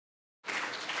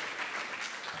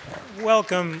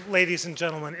Welcome, ladies and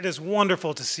gentlemen. It is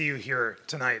wonderful to see you here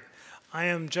tonight. I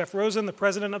am Jeff Rosen, the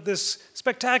president of this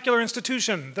spectacular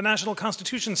institution, the National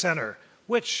Constitution Center,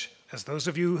 which, as those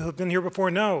of you who have been here before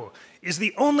know, is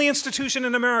the only institution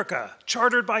in America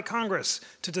chartered by Congress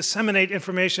to disseminate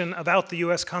information about the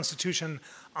US Constitution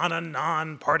on a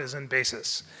nonpartisan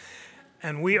basis.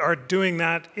 And we are doing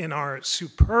that in our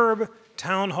superb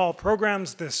town hall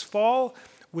programs this fall,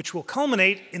 which will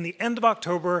culminate in the end of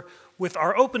October with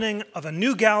our opening of a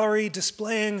new gallery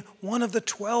displaying one of the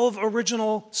 12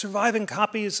 original surviving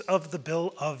copies of the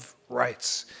Bill of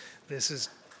Rights. This is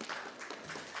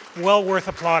well worth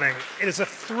applauding. It is a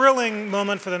thrilling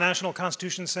moment for the National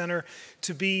Constitution Center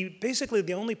to be basically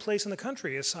the only place in the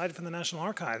country, aside from the National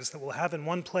Archives, that will have in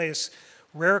one place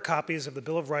rare copies of the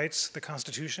Bill of Rights, the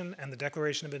Constitution, and the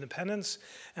Declaration of Independence.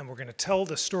 And we're going to tell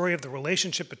the story of the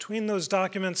relationship between those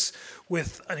documents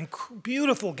with a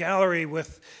beautiful gallery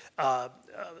with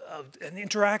an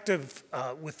interactive,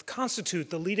 with Constitute,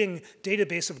 the leading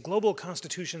database of global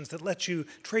constitutions that lets you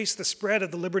trace the spread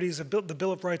of the liberties of the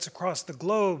Bill of Rights across the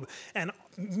globe, and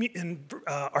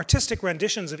artistic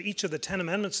renditions of each of the 10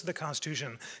 amendments to the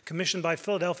Constitution, commissioned by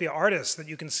Philadelphia artists that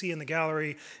you can see in the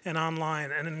gallery and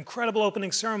online, and an incredible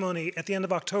opening ceremony at the end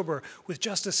of October with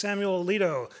Justice Samuel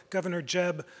Alito, Governor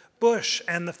Jeb Bush,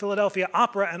 and the Philadelphia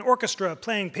Opera and Orchestra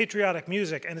playing patriotic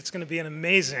music, and it's going to be an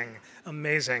amazing,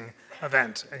 amazing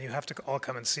event, and you have to all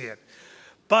come and see it.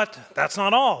 But that's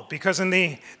not all, because in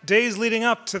the days leading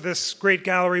up to this great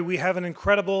gallery, we have an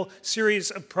incredible series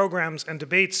of programs and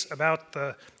debates about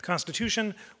the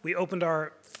Constitution. We opened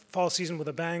our fall season with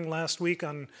a bang last week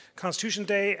on Constitution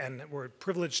Day, and we're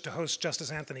privileged to host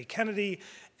Justice Anthony Kennedy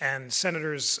and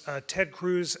Senators Ted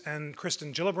Cruz and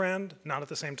Kristen Gillibrand, not at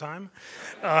the same time,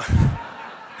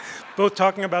 both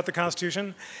talking about the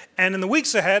Constitution. And in the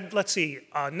weeks ahead, let's see,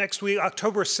 next week,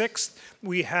 October 6th,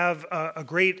 we have a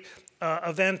great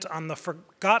event on the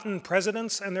forgotten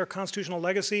presidents and their constitutional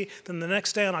legacy. Then the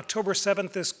next day, on October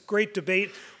 7th, this great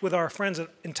debate with our friends at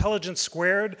Intelligence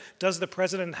Squared. Does the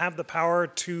president have the power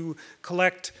to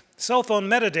collect cell phone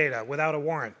metadata without a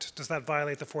warrant? Does that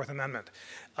violate the Fourth Amendment?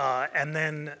 And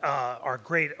then our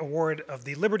great award of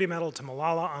the Liberty Medal to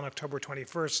Malala on October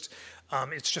 21st.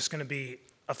 It's just going to be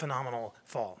a phenomenal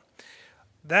fall.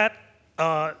 That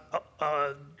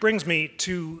brings me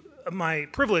to my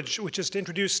privilege, which is to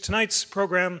introduce tonight's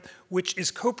program, which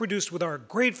is co-produced with our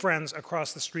great friends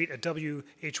across the street at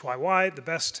WHYY, the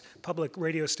best public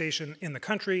radio station in the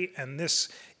country, and this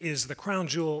is the crown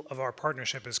jewel of our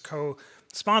partnership, is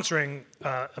co-sponsoring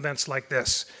events like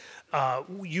this.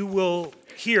 You will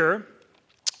hear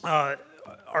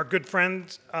our good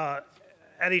friend at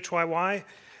HYY,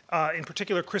 in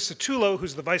particular, Chris Satullo,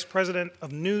 who's the Vice President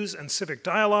of News and Civic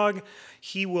Dialogue.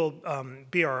 He will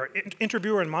be our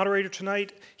interviewer and moderator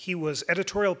tonight. He was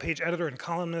editorial page editor and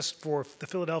columnist for the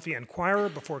Philadelphia Inquirer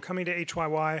before coming to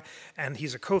HYY, and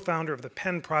he's a co-founder of the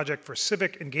Penn Project for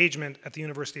Civic Engagement at the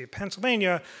University of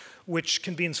Pennsylvania, which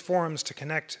convenes forums to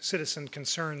connect citizen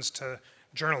concerns to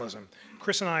journalism.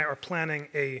 Chris and I are planning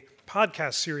a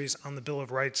podcast series on the Bill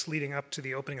of Rights leading up to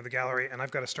the opening of the gallery, and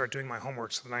I've got to start doing my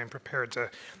homework so that I am prepared to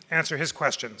answer his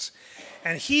questions.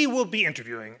 And he will be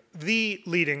interviewing the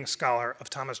leading scholar of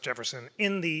Thomas Jefferson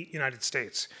in the United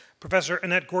States. Professor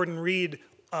Annette Gordon-Reed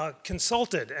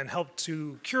consulted and helped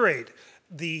to curate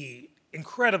the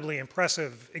incredibly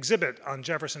impressive exhibit on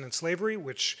Jefferson and slavery,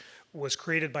 which was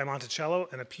created by Monticello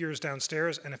and appears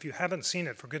downstairs. And if you haven't seen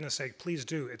it, for goodness sake, please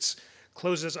do. It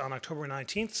closes on October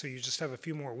 19th, so you just have a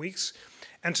few more weeks.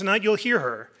 And tonight you'll hear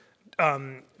her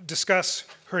discuss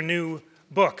her new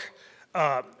book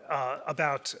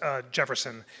about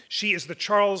Jefferson. She is the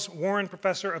Charles Warren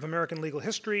Professor of American Legal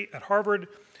History at Harvard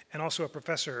and also a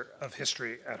professor of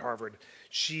history at Harvard.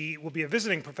 She will be a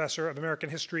visiting professor of American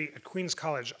history at Queen's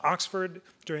College, Oxford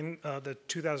during the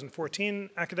 2014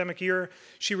 academic year.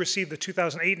 She received the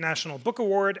 2008 National Book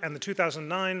Award and the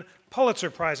 2009 Pulitzer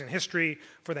Prize in History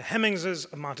for The Hemingses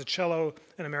of Monticello,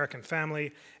 An American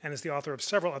Family, and is the author of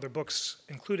several other books,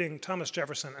 including Thomas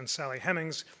Jefferson and Sally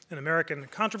Hemings, An American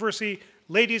Controversy.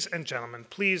 Ladies and gentlemen,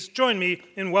 please join me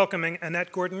in welcoming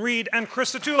Annette Gordon-Reed and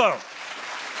Chris Satullo.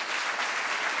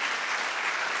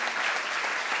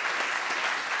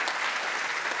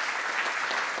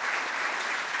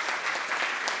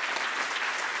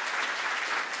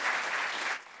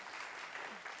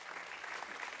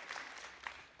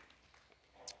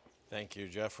 Thank you,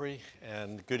 Jeffrey,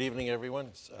 and good evening, everyone.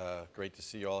 It's great to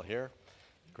see you all here.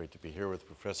 Great to be here with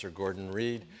Professor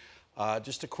Gordon-Reed.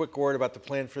 Just a quick word about the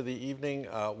plan for the evening.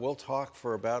 We'll talk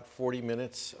for about 40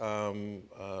 minutes.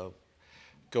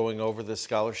 going over this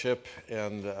scholarship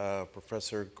and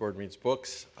Professor Gordon-Reed's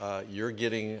books. You're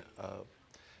getting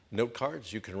note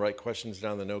cards. You can write questions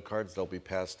down the note cards. They'll be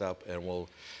passed up, and we'll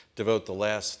devote the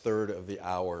last third of the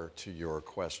hour to your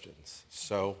questions.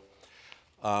 So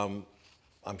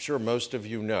I'm sure most of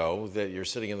you know that you're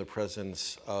sitting in the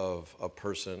presence of a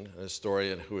person, a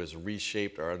historian, who has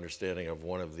reshaped our understanding of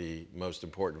one of the most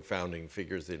important founding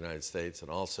figures of the United States, and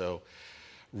also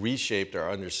reshaped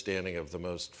our understanding of the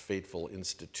most fateful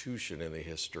institution in the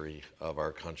history of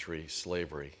our country,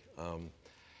 slavery.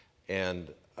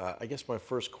 I guess my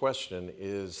first question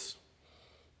is,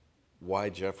 why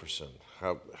Jefferson?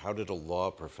 How did a law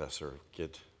professor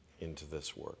get into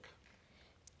this work?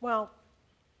 Well,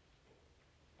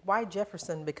 why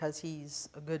Jefferson? Because he's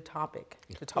a good topic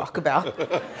to talk about.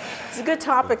 It's a good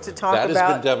topic to talk about. That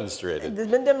has been demonstrated. It's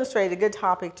been demonstrated, a good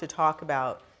topic to talk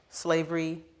about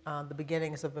slavery, the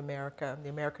beginnings of America, the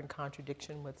American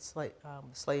contradiction with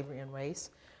slavery and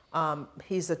race.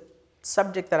 He's a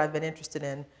subject that I've been interested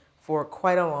in for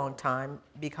quite a long time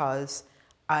because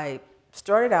I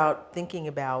started out thinking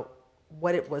about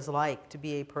what it was like to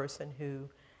be a person who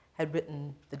had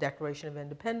written the Declaration of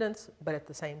Independence, but at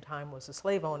the same time was a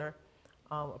slave owner,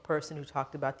 a person who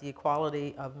talked about the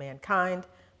equality of mankind,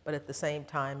 but at the same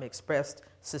time expressed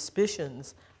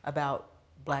suspicions about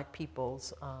black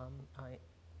people's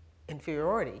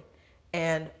inferiority.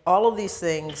 And all of these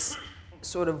things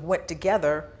sort of went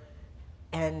together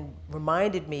and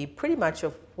reminded me pretty much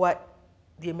of what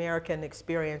the American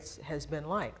experience has been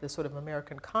like, the sort of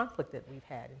American conflict that we've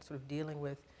had in sort of dealing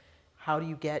with how do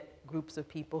you get groups of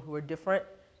people who are different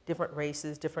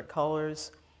races, different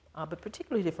colors, but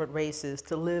particularly different races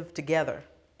to live together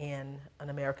in an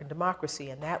American democracy.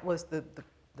 And that was the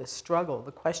struggle,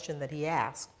 the question that he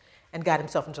asked, and got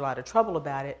himself into a lot of trouble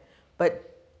about it.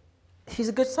 But he's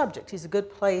a good subject. He's a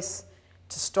good place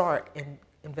to start in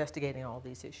investigating all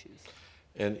these issues.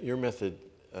 And your method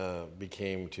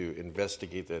became to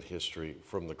investigate that history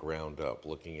from the ground up,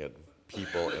 looking at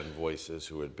people and voices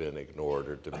who had been ignored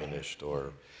or diminished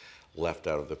or left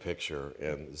out of the picture,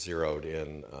 and zeroed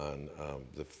in on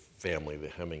the family, the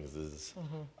Hemmingses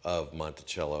of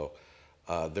Monticello.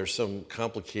 There's some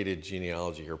complicated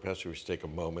genealogy here. Perhaps we should take a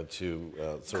moment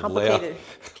to sort of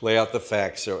lay out the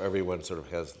facts so everyone sort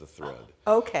of has the thread.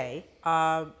 Okay.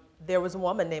 There was a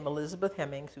woman named Elizabeth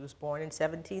Hemings who was born in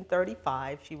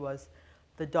 1735. She was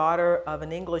the daughter of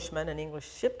an Englishman. An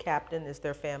English ship captain is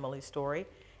their family story,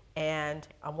 and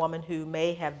a woman who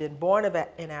may have been born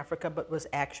in Africa but was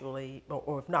actually,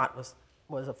 or if not, was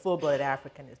a full-blooded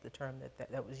African is the term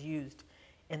that was used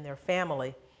in their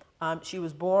family. She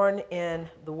was born in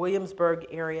the Williamsburg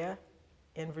area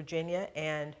in Virginia,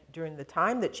 and during the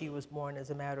time that she was born,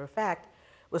 as a matter of fact,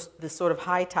 was the sort of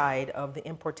high tide of the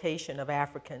importation of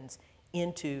Africans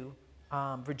into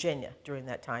Virginia during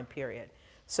that time period.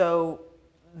 So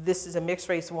this is a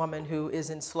mixed-race woman who is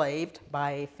enslaved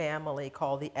by a family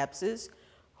called the Eppses,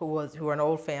 who are an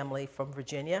old family from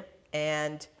Virginia,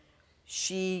 and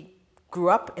she grew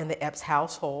up in the Epps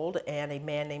household, and a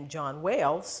man named John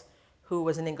Wales, who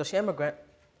was an English immigrant,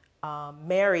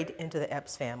 married into the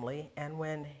Epps family, and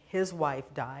when his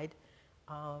wife died,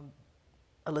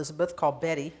 Elizabeth, called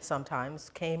Betty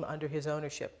sometimes, came under his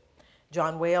ownership.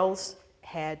 John Wales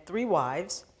had 3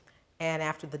 wives, and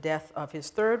after the death of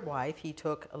his 3rd wife, he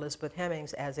took Elizabeth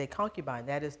Hemings as a concubine.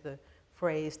 That is the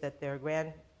phrase that their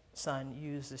grandson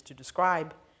uses to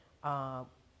describe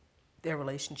their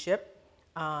relationship.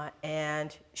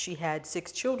 And she had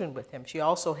 6 children with him. She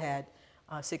also had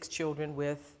 6 children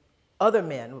with other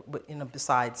men,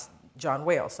 besides John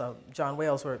Wales. So John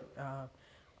Wales were,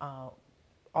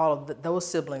 all of those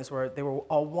siblings they were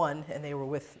all one, and they were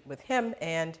with him.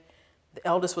 And the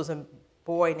eldest was a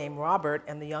boy named Robert,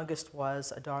 and the youngest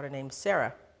was a daughter named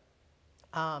Sarah.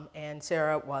 And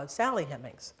Sarah was Sally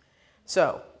Hemings.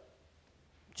 So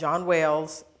John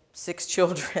Wales, 6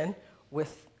 children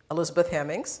with Elizabeth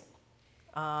Hemings.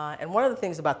 And one of the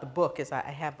things about the book is I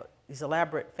have these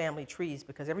elaborate family trees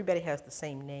because everybody has the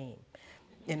same name.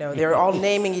 You know, they're all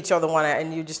naming each other one,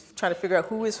 and you're just trying to figure out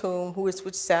who is whom, who is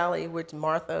which Sally, which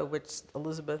Martha, which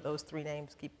Elizabeth. Those 3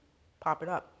 names keep popping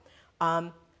up.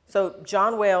 So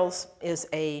John Wales is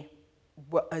a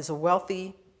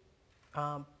wealthy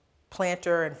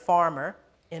planter and farmer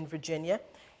in Virginia.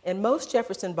 In most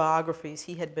Jefferson biographies,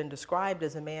 he had been described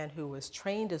as a man who was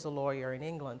trained as a lawyer in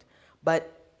England,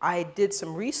 but I did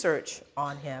some research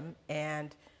on him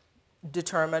and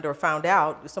determined or found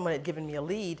out, someone had given me a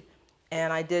lead,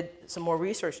 and I did some more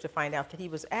research to find out that he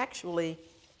was actually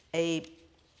a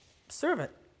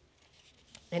servant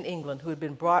in England who had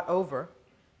been brought over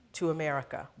to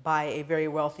America by a very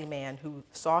wealthy man who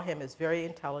saw him as very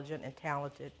intelligent and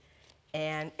talented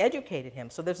and educated him.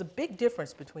 So there's a big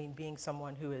difference between being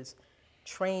someone who is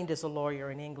trained as a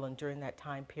lawyer in England during that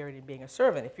time period and being a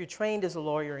servant. If you're trained as a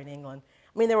lawyer in England,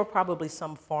 I mean, there were probably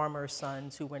some farmers'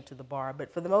 sons who went to the bar,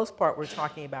 but for the most part, we're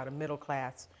talking about a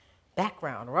middle-class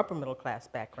background or upper middle-class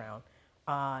background.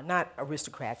 Not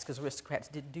aristocrats, because aristocrats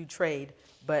didn't do trade,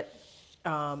 but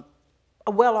a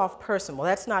well-off person. Well,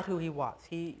 that's not who he was.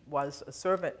 He was a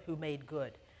servant who made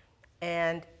good.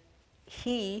 And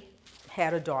he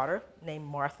had a daughter named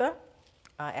Martha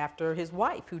after his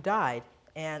wife, who died.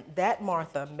 And that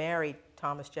Martha married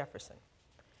Thomas Jefferson.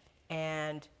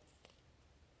 And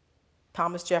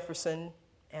Thomas Jefferson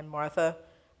and Martha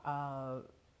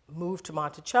moved to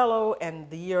Monticello, and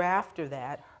the year after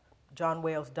that, John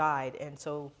Wales died. And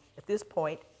so at this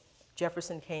point,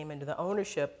 Jefferson came into the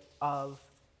ownership of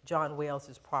John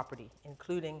Wales's property,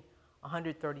 including around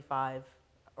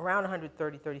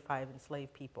 135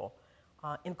 enslaved people,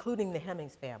 including the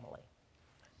Hemmings family.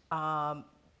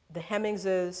 The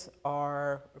Hemmingses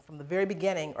are, from the very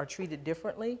beginning, are treated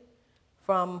differently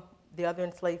from the other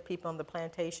enslaved people on the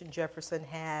plantation. Jefferson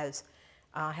has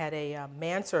had a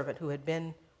manservant who had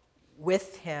been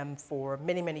with him for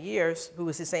many, many years, who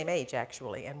was his same age,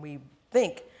 actually. And we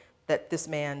think that this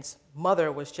man's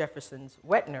mother was Jefferson's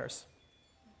wet nurse.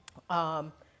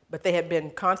 But they had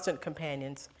been constant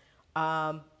companions.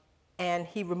 And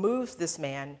he removes this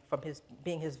man from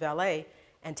being his valet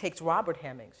and takes Robert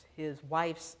Hemmings, his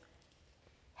wife's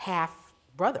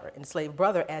half-brother, enslaved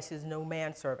brother, as his no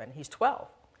manservant. He's 12.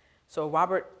 So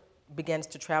Robert begins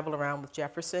to travel around with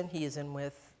Jefferson. He's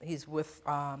with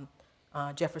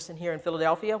Jefferson here in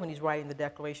Philadelphia when he's writing the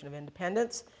Declaration of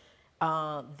Independence.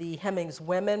 The Hemmings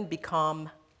women become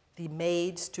the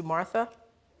maids to Martha.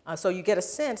 So you get a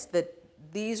sense that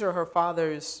these are her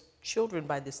father's children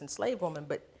by this enslaved woman,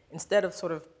 but instead of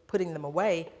sort of putting them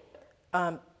away,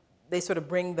 they sort of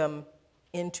bring them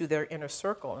into their inner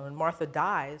circle. And when Martha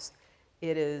dies,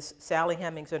 it is Sally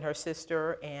Hemings and her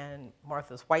sister and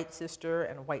Martha's white sister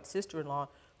and a white sister-in-law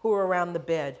who are around the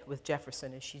bed with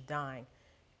Jefferson as she's dying.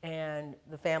 And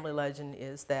the family legend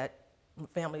is that,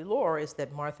 family lore is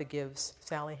that Martha gives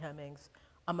Sally Hemings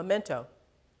a memento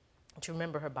to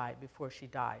remember her by before she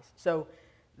dies. So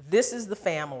this is the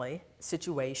family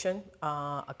situation,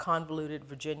 a convoluted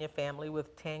Virginia family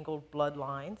with tangled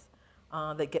bloodlines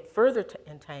that get further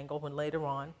entangled when later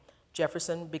on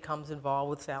Jefferson becomes involved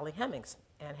with Sally Hemings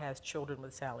and has children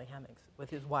with Sally Hemings, with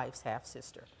his wife's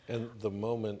half-sister. And the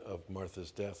moment of Martha's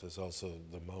death is also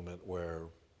the moment where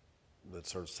that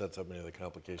sort of sets up many of the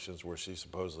complications where she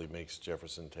supposedly makes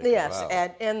Jefferson take a vow.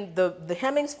 Yes, and the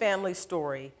Hemings family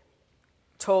story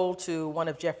told to one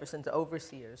of Jefferson's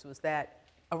overseers was that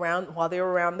while they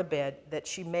were around the bed, that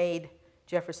she made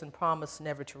Jefferson promise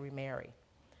never to remarry.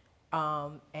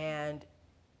 And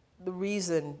the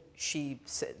reason she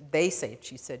said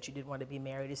she didn't want to be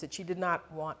married is that she did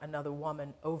not want another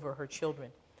woman over her children.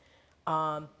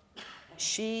 Her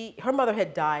mother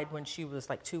had died when she was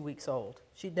like 2 weeks old.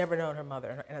 She'd never known her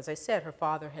mother. And as I said, her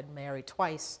father had married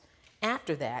twice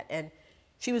after that. And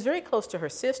she was very close to her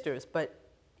sisters, but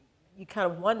you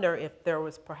kind of wonder if there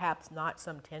was perhaps not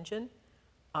some tension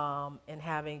in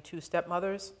having two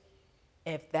stepmothers.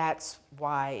 If that's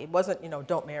why it wasn't,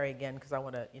 don't marry again because I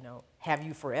want to, have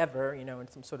you forever, in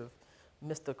some sort of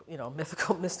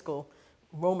mystical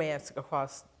romance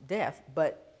across death,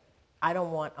 but I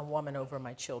don't want a woman over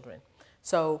my children.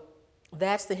 So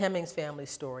that's the Hemings family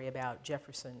story about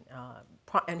Jefferson,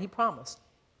 and he promised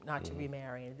not to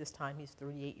remarry. And at this time, he's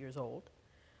 38 years old.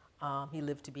 He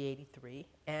lived to be 83,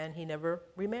 and he never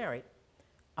remarried.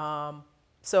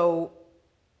 So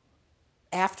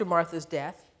after Martha's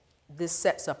death, this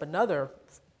sets up another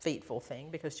fateful thing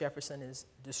because Jefferson is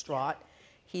distraught.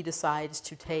 He decides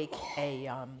to take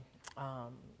an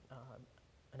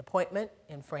appointment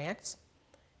in France,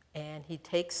 and he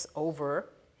takes over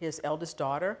his eldest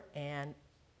daughter and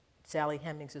Sally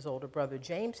Hemings, his older brother,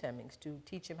 James Hemings, to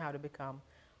teach him how to become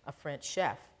a French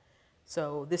chef.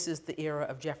 So this is the era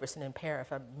of Jefferson in Paris.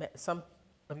 Some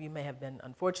of you may have been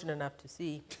unfortunate enough to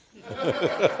see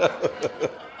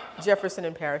Jefferson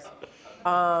in Paris.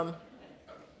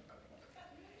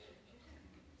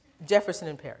 Jefferson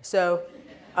in Paris. So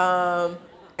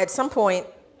at some point,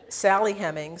 Sally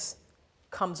Hemings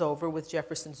comes over with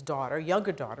Jefferson's daughter,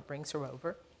 younger daughter, brings her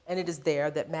over, and it is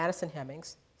there that Madison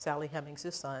Hemings, Sally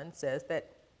Hemings' son, says that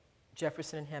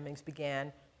Jefferson and Hemings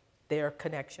began their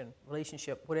connection,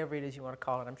 relationship, whatever it is you want to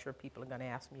call it. I'm sure people are going to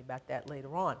ask me about that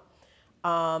later on.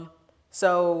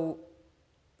 So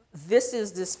this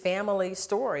is this family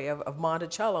story of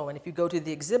Monticello, and if you go to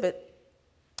the exhibit,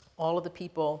 all of the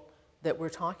people that we're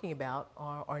talking about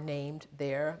are named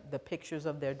there. The pictures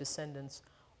of their descendants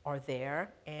are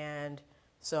there, and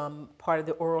some part of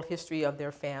the oral history of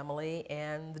their family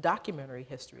and the documentary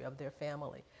history of their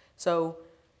family. So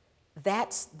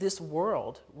that's this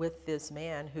world with this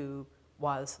man who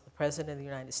was the President of the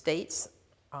United States,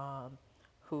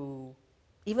 who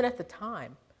even at the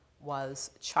time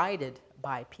was chided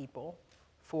by people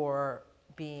for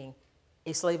being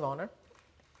a slave owner,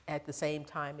 at the same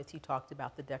time as he talked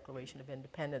about the Declaration of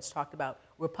Independence, talked about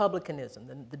republicanism,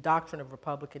 the doctrine of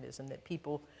republicanism, that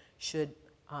people should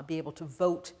be able to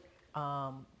vote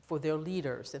for their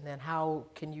leaders. And then how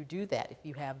can you do that if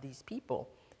you have these people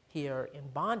here in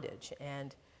bondage?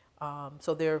 And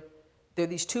so there are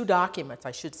these two documents,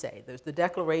 I should say. There's the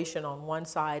Declaration on one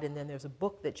side, and then there's a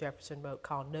book that Jefferson wrote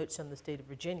called Notes on the State of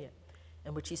Virginia,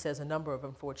 in which he says a number of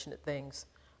unfortunate things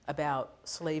about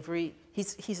slavery.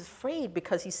 He's afraid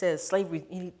because he says slavery,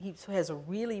 he has a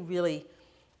really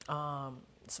some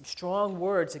strong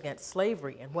words against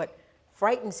slavery. And what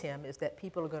frightens him is that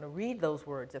people are going to read those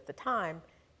words at the time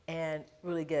and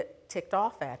really get ticked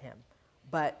off at him.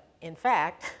 But in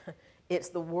fact, it's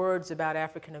the words about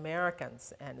African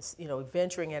Americans and, you know,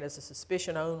 venturing it as a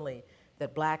suspicion only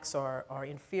that blacks are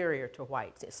inferior to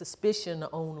whites. It's suspicion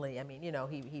only. I mean, you know,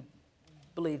 he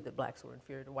believed that blacks were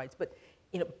inferior to whites, but,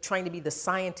 you know, trying to be the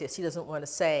scientist, he doesn't want to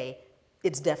say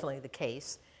it's definitely the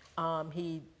case.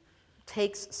 He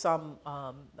takes some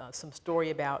story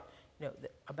about, you know,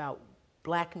 about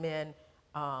black men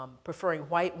preferring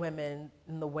white women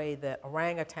in the way that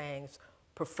orangutans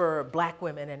prefer black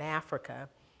women in Africa,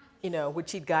 you know,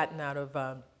 which he'd gotten out of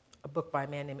a book by a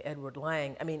man named Edward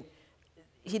Lang. I mean,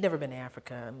 he'd never been to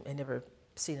Africa and never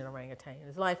seen an orangutan in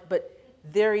his life, but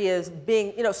there he is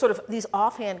being, you know, sort of these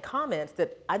offhand comments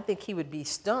that I think he would be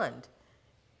stunned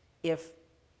if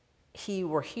he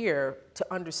were here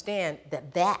to understand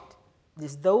that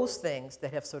is those things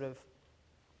that have sort of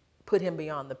put him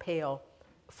beyond the pale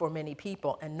for many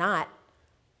people, and not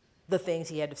the things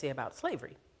he had to say about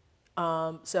slavery.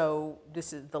 So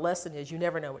the lesson is you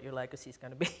never know what your legacy is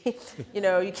going to be. You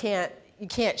know, you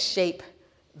can't shape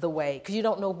the way, because you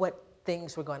don't know what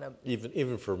things were going to.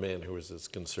 Even for a man who was as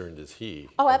concerned as he.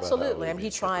 Oh, absolutely. I mean,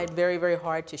 he tried very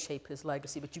hard to shape his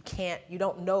legacy, but you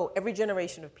don't know. Every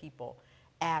generation of people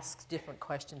asks different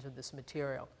questions of this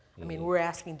material. I mean, we're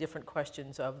asking different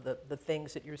questions of the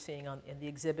things that you're seeing in the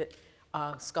exhibit.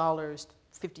 Scholars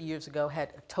 50 years ago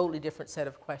had a totally different set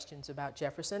of questions about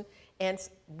Jefferson, and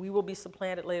we will be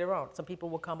supplanted later on. Some people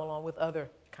will come along with other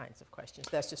kinds of questions.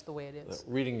 That's just the way it is.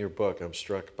 Reading your book, I'm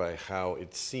struck by how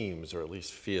it seems, or at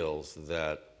least feels,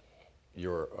 that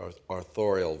your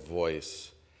authorial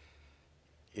voice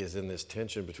is in this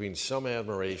tension between some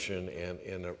admiration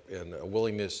and a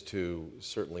willingness to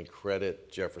certainly credit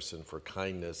Jefferson for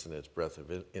kindness and his breadth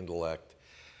of intellect,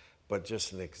 but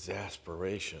just an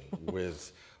exasperation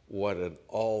with what an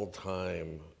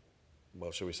all-time, well,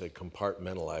 shall we say,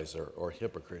 compartmentalizer or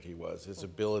hypocrite he was. His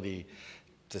ability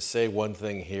to say one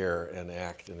thing here and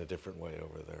act in a different way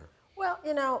over there. Well,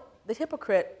 you know, the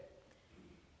hypocrite,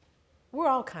 we're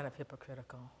all kind of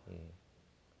hypocritical.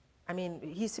 I mean,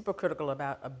 he's hypocritical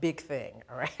about a big thing,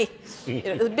 all right? You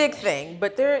know, it's a big thing,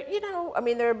 but there, you know, I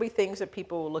mean, there'll be things that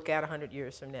people will look at 100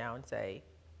 years from now and say,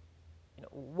 you know,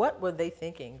 what were they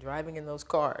thinking driving in those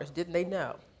cars? Didn't they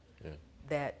know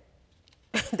that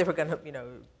they were going to, you know,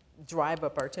 drive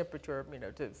up our temperature, you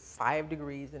know, to 5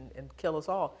 degrees and kill us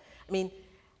all? I mean,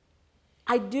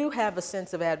 I do have a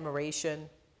sense of admiration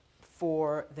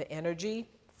for the energy,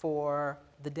 for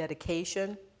the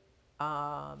dedication,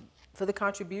 for the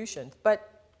contributions,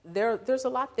 but there's a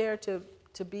lot there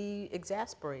to be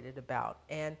exasperated about.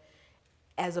 And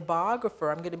as a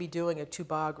biographer, I'm going to be doing a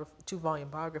two-volume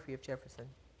biography of Jefferson.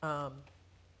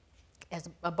 As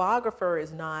a biographer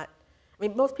is not, I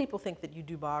mean, most people think that you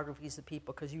do biographies of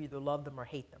people because you either love them or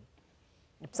hate them.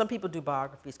 Some people do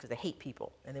biographies because they hate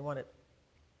people and they want to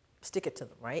stick it to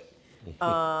them, right?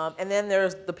 And then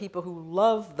there's the people who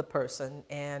love the person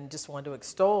and just want to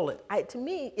extol it. To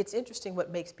me, it's interesting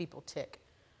what makes people tick.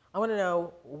 I want to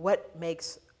know what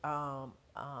makes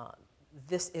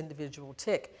this individual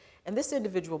tick. And this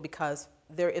individual, because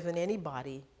there isn't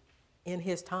anybody in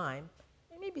his time,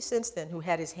 and maybe since then, who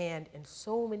had his hand in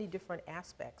so many different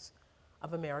aspects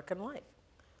of American life.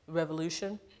 The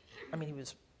Revolution, I mean, he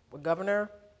was a governor,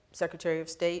 Secretary of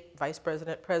State, Vice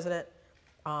President, President,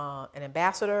 an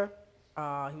ambassador.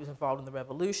 He was involved in the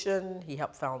Revolution. He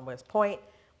helped found West Point.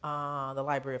 The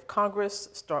Library of Congress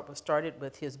was started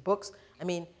with his books. I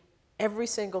mean, every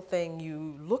single thing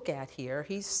you look at here,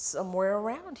 he's somewhere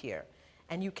around here.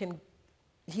 And you can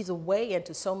he's a way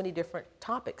into so many different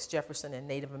topics. Jefferson and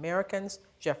Native Americans,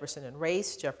 Jefferson and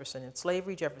race, Jefferson and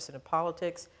slavery, Jefferson and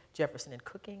politics, Jefferson and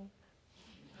cooking.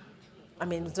 I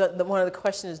mean, one of the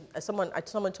questions, someone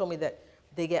told me that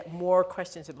they get more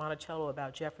questions at Monticello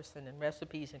about Jefferson and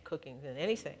recipes and cooking than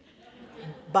anything.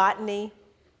 Botany,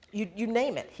 you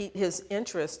name it. His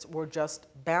interests were just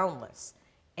boundless.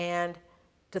 And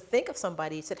to think of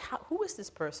somebody, he said, who is this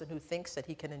person who thinks that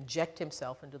he can inject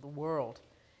himself into the world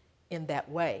in that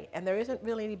way? And there isn't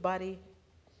really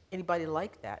anybody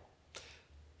like that.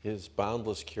 His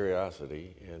boundless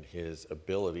curiosity and his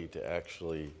ability to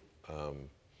actually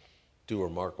do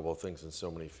remarkable things in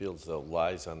so many fields, though,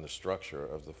 lies on the structure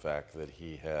of the fact that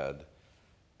he had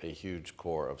a huge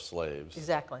core of slaves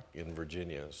in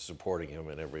Virginia supporting him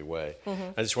in every way.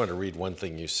 I just wanted to read one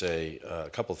thing you say, a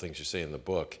couple of things you say in the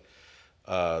book.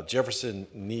 Jefferson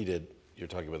needed, you're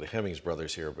talking about the Hemings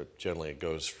brothers here, but generally it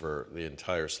goes for the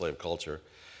entire slave culture,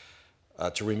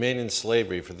 to remain in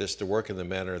slavery, for this to work in the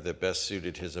manner that best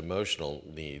suited his emotional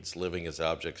needs, living as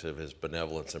objects of his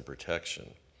benevolence and protection.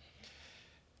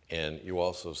 And you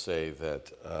also say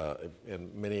that in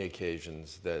many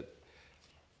occasions that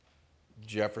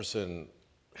Jefferson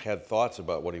had thoughts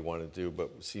about what he wanted to do,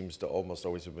 but seems to almost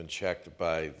always have been checked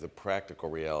by the practical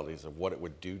realities of what it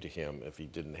would do to him if he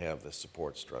didn't have the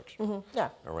support structure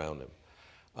around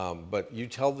him. But you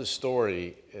tell the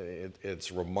story,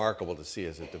 it's remarkable to see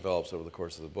as it develops over the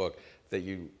course of the book, that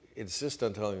you insist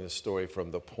on telling this story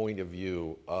from the point of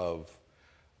view of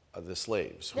the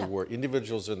slaves, who were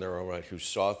individuals in their own right, who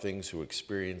saw things, who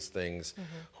experienced things,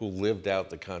 who lived out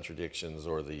the contradictions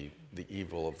or the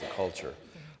evil of the culture.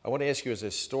 I want to ask you as a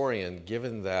historian,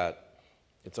 given that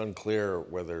it's unclear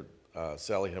whether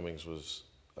Sally Hemings was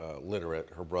literate,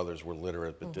 her brothers were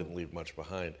literate but didn't leave much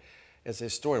behind, as a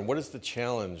historian, what is the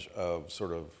challenge of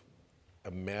sort of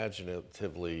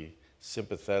imaginatively,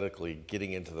 sympathetically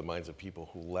getting into the minds of people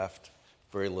who left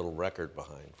very little record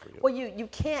behind for you? Well, you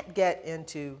can't get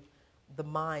into the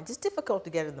minds. It's difficult to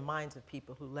get in the minds of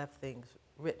people who left things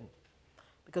written,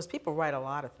 because people write a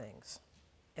lot of things,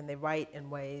 and they write in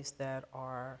ways that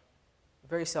are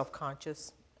very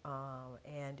self-conscious,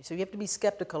 and so you have to be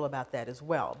skeptical about that as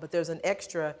well. But there's an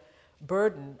extra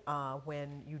burden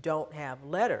when you don't have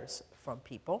letters from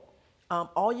people.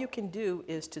 All you can do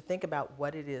is to think about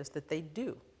what it is that they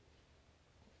do.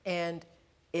 And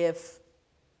if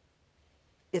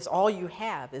all you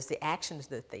have is the actions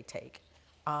that they take,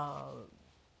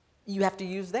 you have to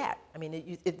use that. I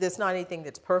mean, there's not anything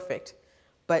that's perfect,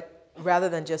 but rather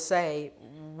than just say,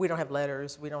 we don't have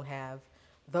letters, we don't have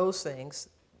those things,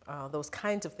 those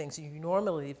kinds of things you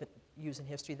normally use in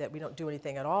history, that we don't do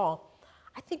anything at all,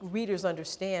 I think readers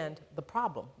understand the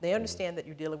problem. They understand that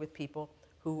you're dealing with people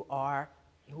who are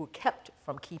kept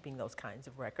from keeping those kinds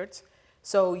of records.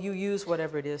 So you use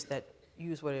whatever it is that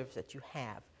you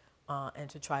have. And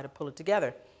to try to pull it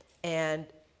together. And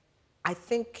I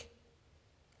think,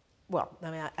 well,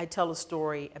 I mean, I tell a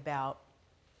story about,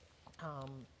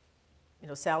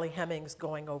 Sally Hemings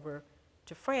going over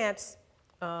to France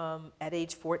at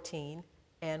age 14,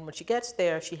 and when she gets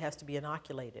there, she has to be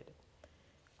inoculated.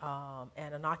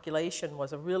 And inoculation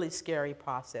was a really scary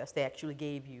process. They actually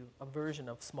gave you a version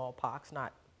of smallpox,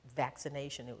 not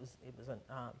vaccination. It was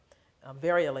a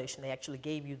variolation. They actually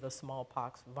gave you the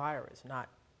smallpox virus, not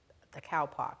the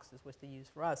cowpox is what they use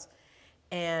for us.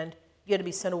 And you had to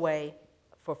be sent away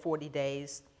for 40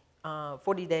 days.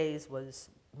 40 days was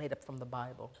made up from the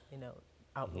Bible,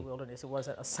 out in the wilderness. It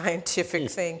wasn't a scientific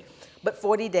thing, but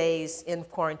 40 days in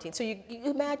quarantine. So you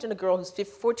imagine a girl who's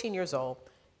 14 years old,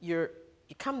 you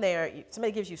come there,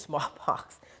 somebody gives you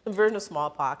smallpox, some version of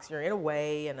smallpox, you're in a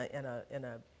way,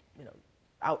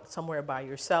 out somewhere by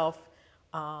yourself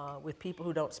with people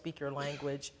who don't speak your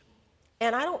language.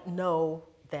 And I don't know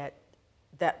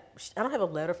I don't have a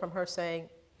letter from her saying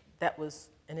that was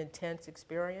an intense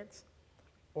experience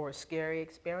or a scary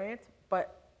experience,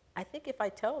 but I think if I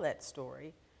tell that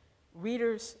story,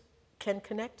 readers can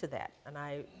connect to that. And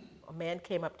a man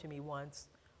came up to me once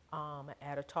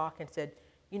at a talk and said,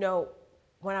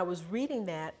 when I was reading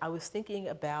that, I was thinking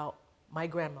about my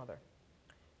grandmother,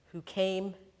 who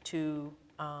came to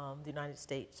the United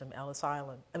States from Ellis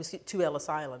Island, to Ellis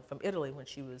Island from Italy when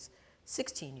she was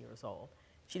 16 years old.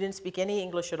 She didn't speak any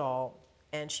English at all,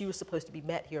 and she was supposed to be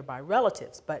met here by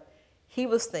relatives, but he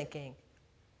was thinking,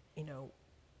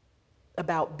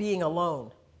 about being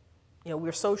alone.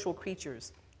 We're social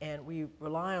creatures, and we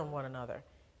rely on one another,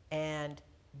 and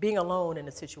being alone in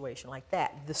a situation like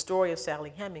that. The story of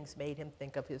Sally Hemings made him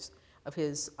think of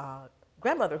his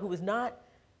grandmother, who was not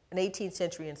an 18th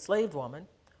century enslaved woman,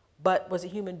 but was a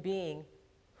human being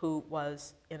who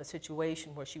was in a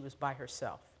situation where she was by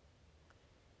herself.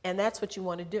 And that's what you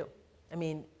want to do. I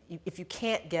mean, if you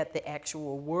can't get the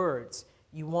actual words,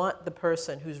 you want the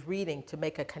person who's reading to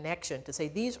make a connection, to say,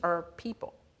 these are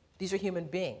people, these are human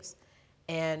beings.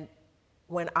 And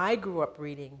when I grew up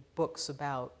reading books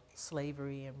about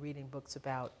slavery and reading books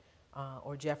about,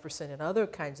 or Jefferson and other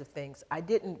kinds of things, I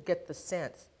didn't get the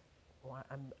sense, well,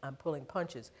 I'm pulling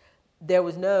punches, there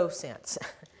was no sense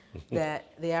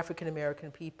that the African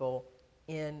American people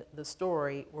in the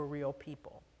story were real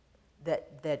people.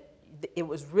 That it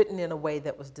was written in a way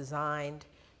that was designed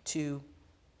to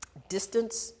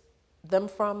distance them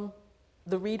from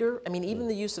the reader. I mean, even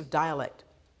the use of dialect.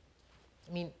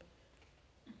 I mean,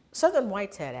 Southern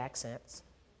whites had accents,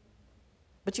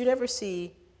 but you never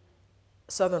see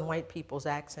Southern white people's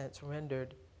accents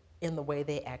rendered in the way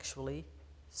they actually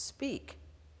speak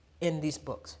in these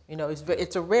books. You know,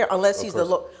 it's a rare, unless he's a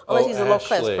low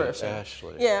class person.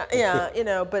 Ashley. Yeah, you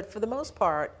know, but for the most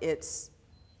part, it's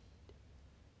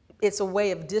a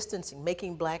way of distancing,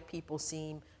 making black people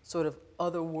seem sort of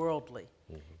otherworldly.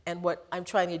 Mm-hmm. And what I'm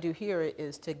trying to do here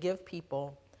is to give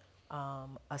people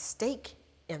a stake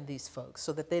in these folks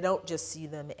so that they don't just see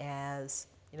them as,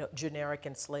 you know, generic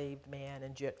enslaved man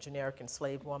and generic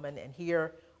enslaved woman, and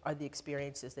here are the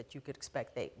experiences that you could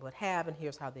expect they would have, and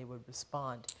here's how they would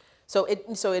respond. So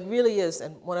it really is,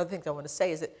 and one of the things I want to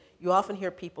say is that you often hear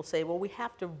people say, well, we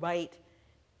have to write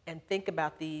and think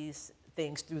about these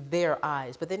things through their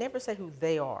eyes, but they never say who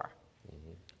they are.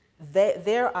 Mm-hmm.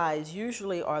 Their eyes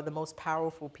usually are the most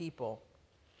powerful people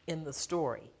in the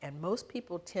story, and most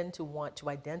people tend to want to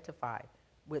identify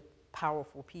with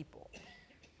powerful people.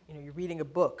 You know, you're reading a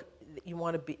book, they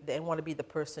want to be the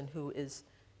person who is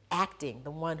acting,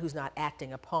 the one who's not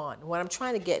acting upon. What I'm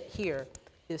trying to get here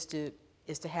is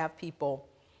to have people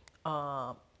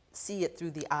see it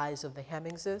through the eyes of the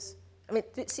Hemmingses. I mean,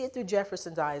 see it through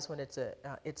Jefferson's eyes when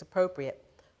it's appropriate,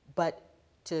 but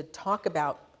to talk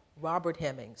about Robert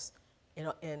Hemings, you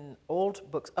know, in old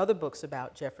books, other books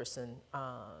about Jefferson,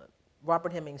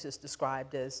 Robert Hemings is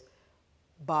described as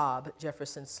Bob,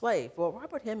 Jefferson's slave. Well,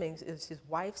 Robert Hemings is his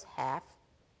wife's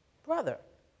half-brother.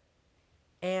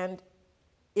 And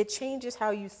it changes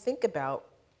how you think about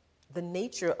the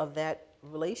nature of that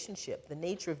relationship, the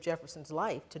nature of Jefferson's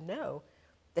life, to know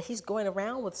that he's going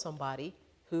around with somebody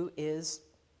who is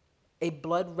a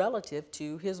blood relative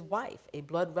to his wife, a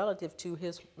blood relative to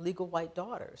his legal white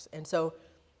daughters. And so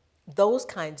those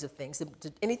kinds of things,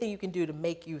 anything you can do to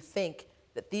make you think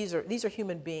that these are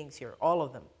human beings here, all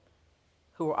of them,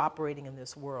 who are operating in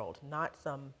this world, not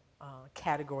some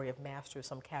category of master,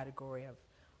 some category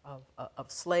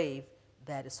of slave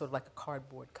that is sort of like a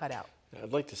cardboard cutout.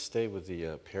 I'd like to stay with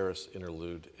the Paris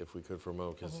interlude, if we could, for a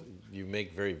moment, because you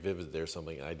make very vivid there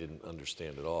something I didn't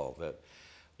understand at all, that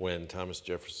when Thomas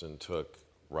Jefferson took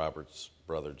Robert's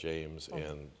brother James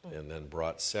and then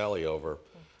brought Sally over,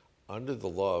 under the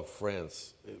law of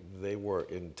France, they were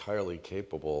entirely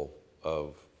capable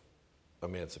of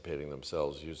emancipating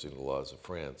themselves using the laws of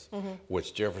France,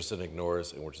 which Jefferson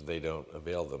ignores and which they don't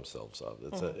avail themselves of.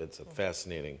 It's a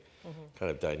fascinating kind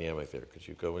of dynamic there. Could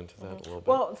you go into that a little bit?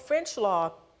 Well, French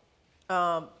law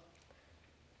was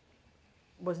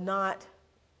not,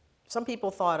 some people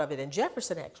thought of it, and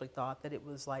Jefferson actually thought that it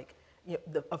was like, you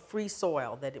know, a free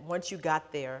soil, that once you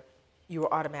got there, you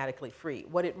were automatically free.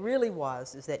 What it really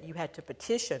was is that you had to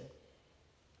petition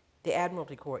the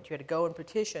Admiralty Court. You had to go and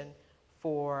petition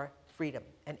for freedom.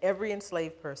 And every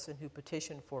enslaved person who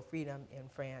petitioned for freedom in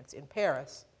France, in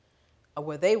Paris,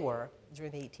 where they were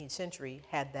during the 18th century,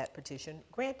 had that petition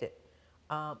granted.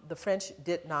 The French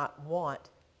did not want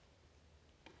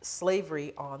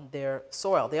slavery on their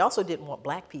soil. They also didn't want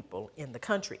black people in the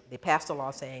country. They passed a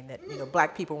law saying that, you know,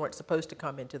 black people weren't supposed to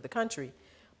come into the country,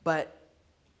 but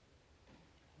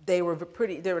they were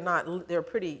pretty,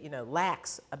 you know,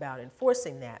 lax about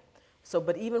enforcing that. So,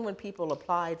 but even when people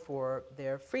applied for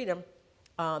their freedom,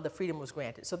 the freedom was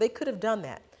granted. So they could have done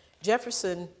that.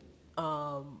 Jefferson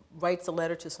writes a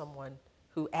letter to someone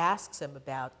who asks him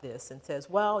about this and says,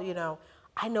 well, you know,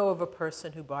 I know of a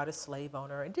person who brought a slave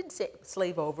owner and didn't say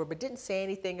slave over, but didn't say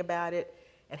anything about it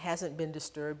and hasn't been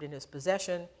disturbed in his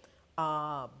possession.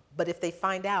 But if they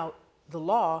find out the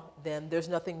law, then there's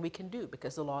nothing we can do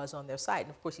because the law is on their side. And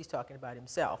of course, he's talking about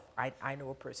himself. I know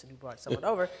a person who brought someone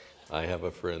over. I have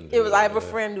a friend. I have a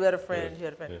friend who had a friend who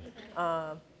had a friend.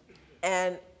 Yeah.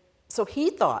 And so he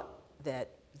thought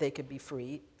that they could be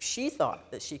free. She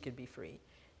thought that she could be free.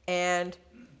 And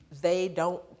they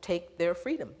don't take their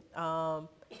freedom.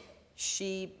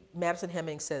 Madison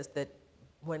Hemings says that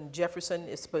when Jefferson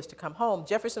is supposed to come home,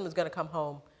 Jefferson was going to come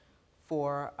home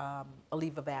for a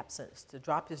leave of absence to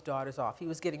drop his daughters off. He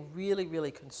was getting really, really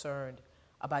concerned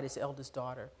about his eldest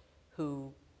daughter,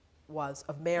 who was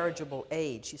of marriageable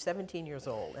age. She's 17 years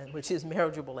old, and which is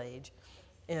marriageable age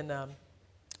in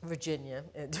Virginia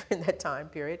during that time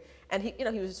period. And he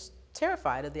was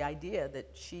terrified of the idea that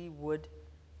she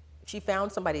found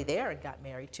somebody there and got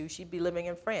married to, she'd be living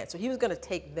in France. So he was going to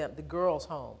take the girls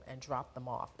home and drop them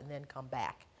off and then come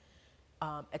back.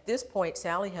 At this point,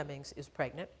 Sally Hemings is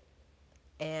pregnant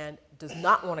and does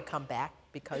not want to come back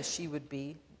because she would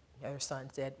be, her son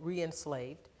said,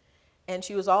 re-enslaved. And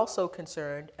she was also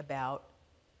concerned about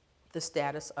the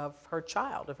status of her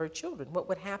child, of her children. What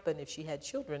would happen if she had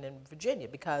children in Virginia?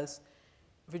 Because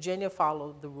Virginia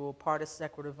followed the rule partus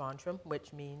sequitur ventrum,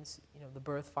 which means, the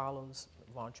birth follows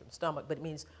ventrum, stomach, but it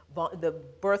means the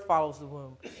birth follows the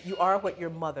womb. You are what your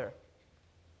mother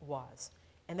was.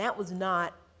 And that was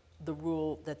not the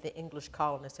rule that the English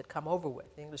colonists had come over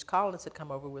with. The English colonists had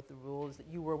come over with the rules that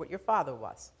you were what your father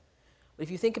was. But if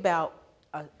you think about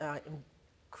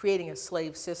creating a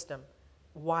slave system,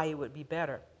 why it would be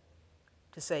better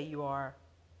to say you are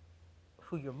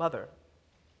who your mother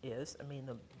is. I mean,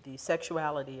 the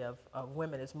sexuality of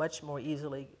women is was more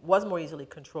easily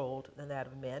controlled than that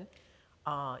of men.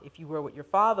 If you were what your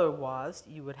father was,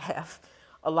 you would have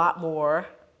a lot more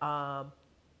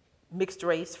mixed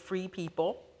race, free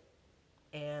people,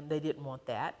 and they didn't want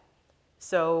that.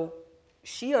 So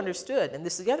she understood, and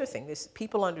this is the other thing,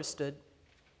 people understood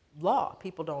law.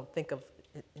 People don't think of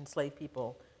enslaved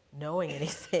people knowing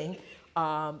anything,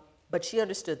 but she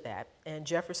understood that, and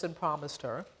Jefferson promised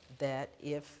her that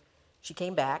if she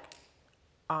came back,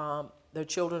 their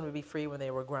children would be free when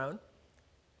they were grown,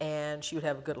 and she would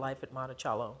have a good life at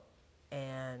Monticello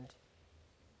and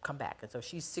come back. And so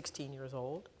she's 16 years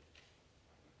old,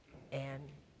 and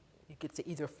you get to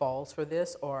either falls for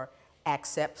this or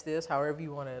accepts this, however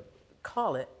you want to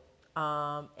call it,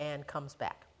 and comes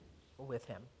back with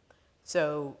him.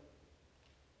 So,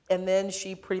 and then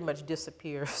she pretty much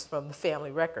disappears from the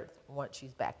family record once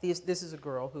she's back. This is a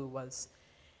girl who was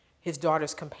his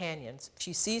daughter's companion.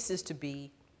 She ceases to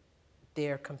be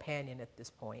their companion at this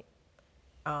point,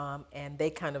 and they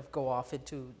kind of go off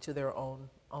into their own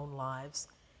lives.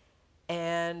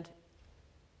 And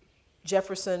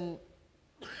Jefferson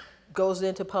goes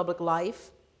into public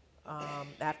life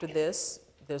after this.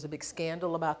 There's a big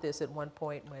scandal about this at one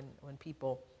point when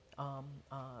people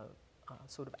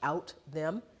sort of out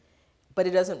them, but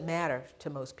it doesn't matter to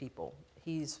most people.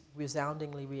 He's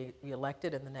resoundingly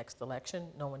reelected in the next election.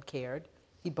 No one cared.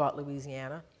 He bought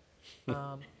Louisiana.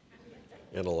 And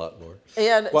a lot more.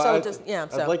 And well,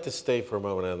 so I'd like to stay for a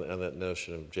moment on that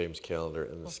notion of James Callender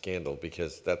and the scandal,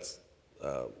 because that's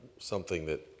something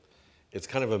that it's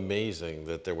kind of amazing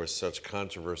that there was such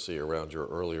controversy around your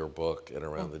earlier book and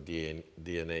around the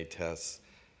DNA tests.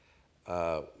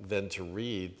 Then to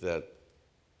read that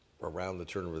around the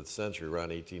turn of the century, around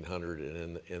 1800,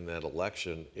 and in that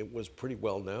election, it was pretty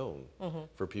well known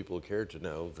for people who cared to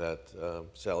know that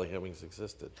Sally Hemings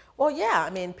existed. Well, yeah,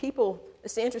 I mean,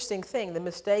 it's the interesting thing. The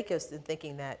mistake is in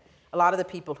thinking that a lot of the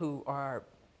people who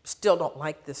still don't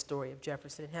like this story of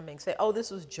Jefferson and Hemings say, oh,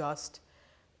 this was just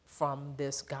from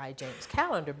this guy, James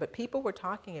Callender. But people were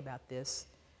talking about this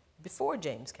before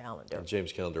James Callender. And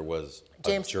James Callender was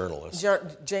a journalist.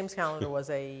 James Callender was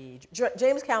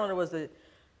a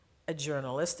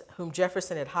journalist whom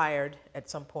Jefferson had hired at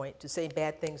some point to say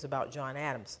bad things about John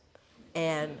Adams.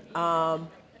 And,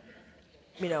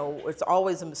 it's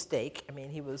always a mistake. I mean,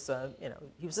 he was a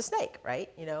snake, right?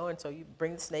 And so you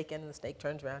bring the snake in and the snake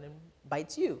turns around and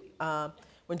bites you.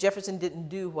 When Jefferson didn't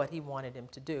do what he wanted him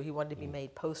to do, he wanted to be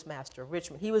made postmaster of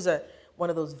Richmond. He was one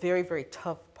of those very, very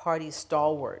tough party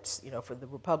stalwarts, for the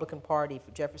Republican Party,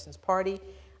 for Jefferson's party.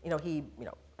 He,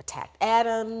 attacked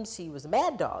Adams. He was a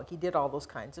mad dog. He did all those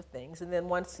kinds of things. And then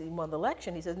once he won the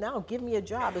election, he says, now give me a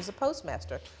job as a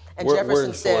postmaster. And Jefferson we're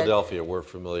in said, Philadelphia. We're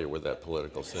familiar with that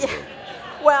political syndrome.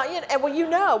 Well,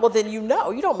 then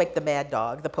you don't make the mad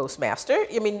dog the postmaster.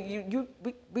 I mean,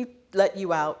 we let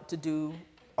you out to do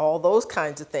all those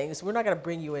kinds of things. We're not going to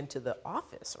bring you into the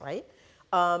office, right?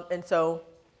 And so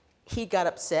he got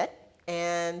upset,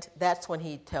 and that's when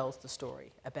he tells the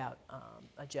story about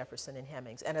Jefferson and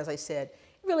Hemings. And as I said,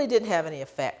 it really didn't have any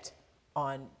effect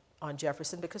on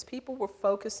Jefferson because people were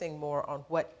focusing more on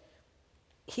what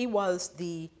he was,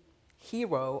 the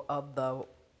hero of the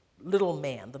little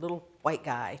man, the little white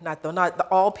guy, not the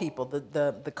all people,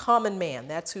 the common man.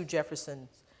 That's who Jefferson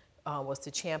was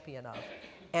the champion of.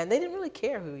 And they didn't really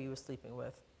care who he was sleeping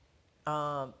with.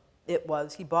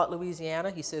 He bought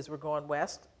Louisiana. He says, we're going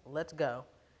west. Let's go.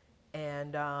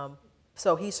 And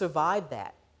so he survived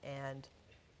that. And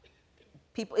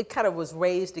people, it kind of was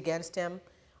raised against him.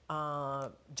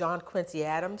 John Quincy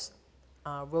Adams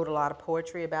wrote a lot of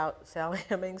poetry about Sally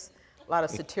Hemings, a lot of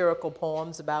satirical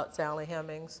poems about Sally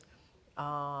Hemings,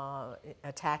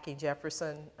 attacking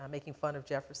Jefferson, making fun of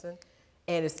Jefferson.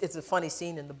 And it's a funny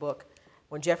scene in the book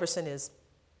when Jefferson is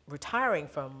retiring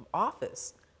from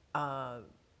office.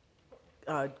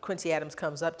 Quincy Adams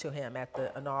comes up to him at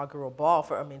the inaugural ball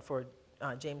for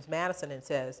James Madison and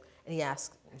says,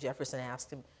 Jefferson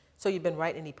asked him, "So you've been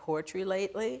writing any poetry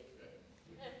lately?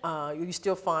 You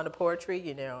still fond of poetry,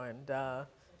 you know?"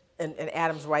 And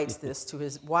Adams writes this to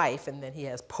his wife, and then he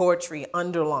has poetry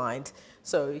underlined,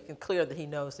 so you can clear that he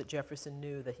knows that Jefferson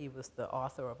knew that he was the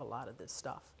author of a lot of this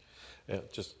stuff. Yeah,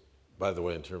 just by the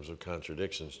way, in terms of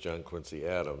contradictions, John Quincy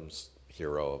Adams,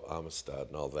 hero of Amistad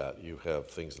and all that, you have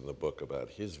things in the book about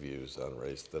his views on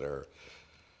race that are,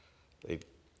 they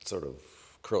sort of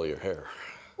curl your hair.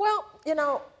 Well, you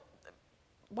know,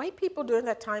 white people during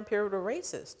that time period were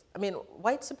racist. I mean,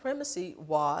 white supremacy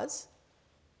was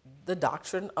the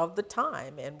doctrine of the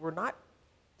time, and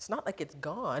it's not like it's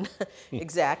gone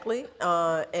exactly.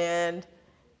 And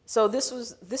so this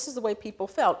is the way people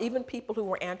felt. Even people who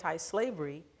were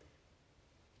anti-slavery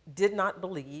did not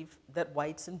believe that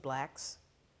whites and blacks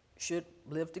should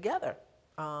live together.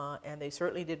 And they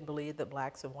certainly didn't believe that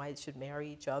blacks and whites should marry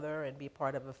each other and be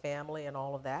part of a family and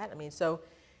all of that. I mean, so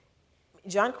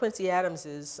John Quincy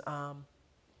Adams's,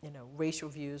 racial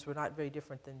views were not very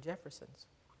different than Jefferson's.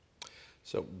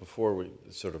 So before we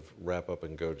sort of wrap up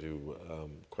and go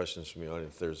to questions from the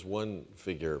audience, there's one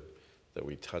figure that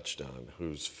we touched on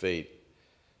whose fate,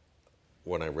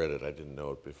 when I read it, I didn't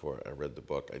know it before I read the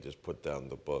book. I just put down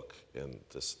the book and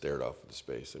just stared off into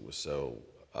space. It was so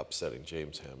upsetting.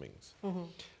 James Hemings. Mm-hmm.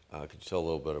 Could you tell a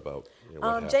little bit about what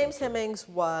happened? James Hemings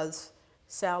was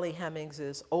Sally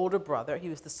Hemings's older brother. He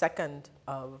was the second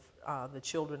of the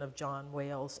children of John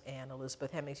Wales and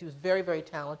Elizabeth Hemings. He was very, very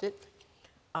talented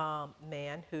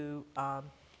man who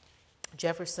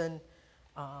Jefferson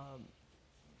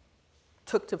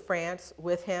took to France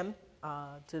with him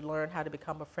to learn how to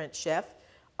become a French chef.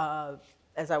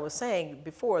 As I was saying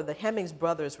before, the Hemings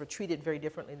brothers were treated very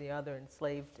differently than the other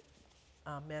enslaved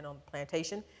men on the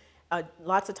plantation.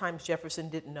 Lots of times Jefferson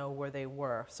didn't know where they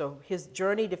were. So his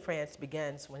journey to France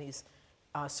begins when he's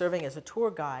serving as a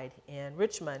tour guide in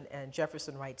Richmond, and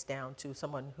Jefferson writes down to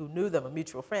someone who knew them, a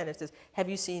mutual friend, and says, "Have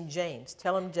you seen James?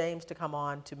 Tell him James to come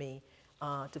on to me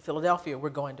to Philadelphia. We're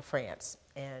going to France."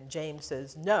 And James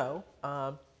says no.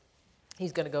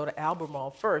 He's going to go to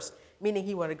Albemarle first, meaning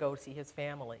he wanted to go see his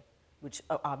family, which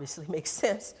obviously makes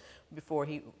sense before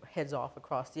he heads off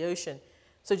across the ocean.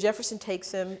 So Jefferson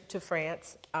takes him to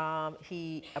France.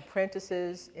 He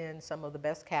apprentices in some of the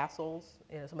best castles,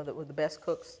 some of the best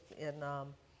cooks in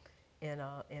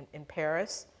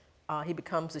Paris. He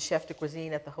becomes the chef de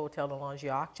cuisine at the Hotel de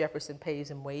Langeac. Jefferson pays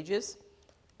him wages,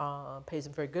 pays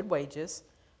him very good wages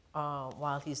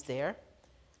while he's there.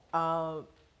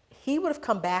 He would have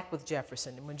come back with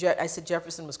Jefferson. And when I said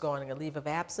Jefferson was going on a leave of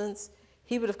absence,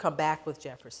 he would have come back with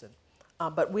Jefferson.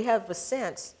 But we have a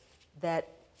sense that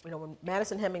when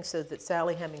Madison Hemings says that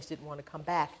Sally Hemings didn't want to come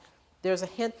back, there's a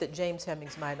hint that James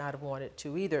Hemings might not have wanted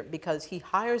to either, because he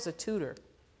hires a tutor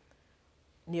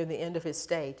near the end of his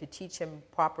stay to teach him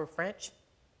proper French.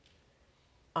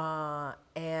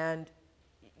 And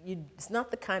it's not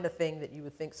the kind of thing that you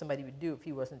would think somebody would do if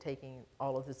he wasn't taking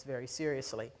all of this very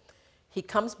seriously. He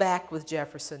comes back with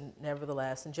Jefferson,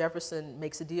 nevertheless, and Jefferson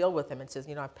makes a deal with him and says,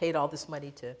 I've paid all this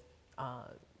money to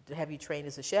have you trained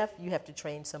as a chef. You have to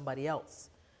train somebody else,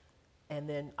 and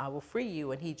then I will free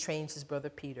you. And he trains his brother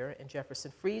Peter, and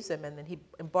Jefferson frees him, and then he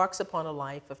embarks upon a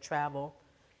life of travel.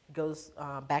 He goes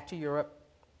back to Europe.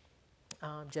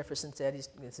 Jefferson said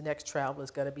his next travel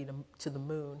is going to be to the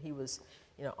moon. He was,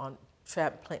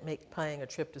 planning a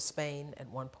trip to Spain at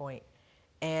one point.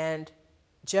 And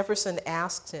Jefferson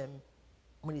asked him,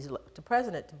 when he's elected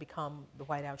president, to become the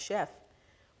White House chef.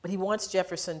 But he wants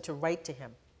Jefferson to write to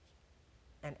him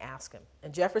and ask him.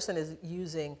 And Jefferson is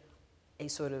using a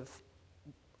sort of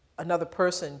another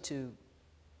person to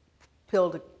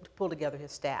pull together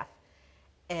his staff.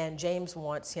 And James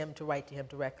wants him to write to him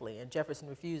directly, and Jefferson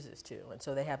refuses to. And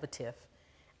so they have a tiff,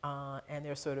 and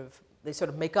they sort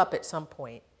of make up at some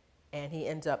point, and he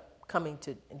ends up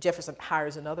and Jefferson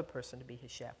hires another person to be his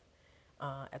chef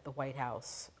at the White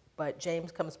House. But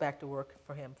James comes back to work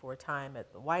for him for a time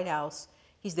at the White House.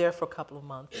 He's there for a couple of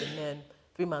months, and then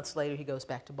 3 months later he goes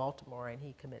back to Baltimore and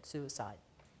he commits suicide.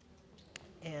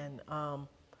 And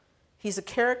he's a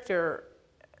character,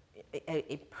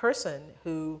 a person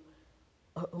whom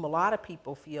a lot of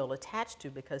people feel attached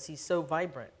to because he's so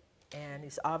vibrant, and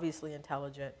he's obviously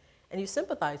intelligent, and you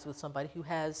sympathize with somebody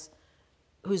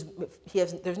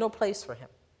there's no place for him.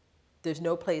 There's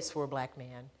no place for a black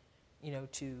man,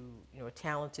 a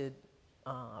talented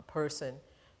person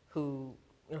who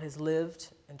has lived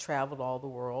and traveled all the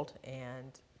world,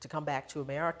 and to come back to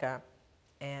America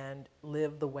and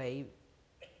live the way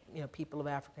people of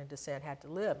African descent had to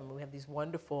live. And we have these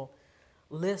wonderful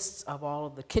lists of all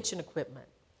of the kitchen equipment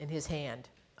in his hand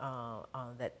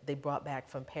that they brought back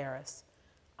from Paris,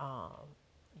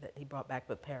 that he brought back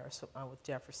with Paris with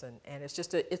Jefferson. And it's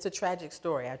just it's a tragic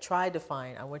story. I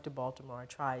went to Baltimore,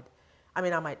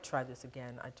 I might try this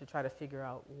again, to try to figure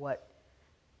out what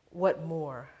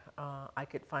more I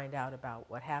could find out about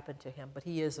what happened to him. But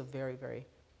he is a very, very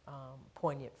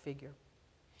poignant figure.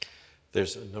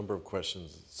 There's a number of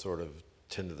questions that sort of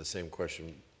tend to the same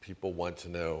question. People want to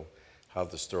know how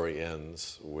the story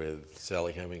ends with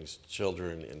Sally Hemings'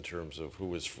 children in terms of who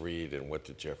was freed and what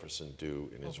did Jefferson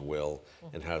do in his will,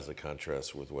 and how does it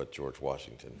contrast with what George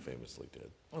Washington famously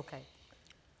did? Okay.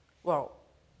 Well,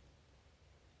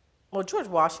 George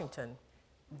Washington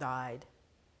died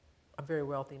a very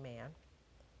wealthy man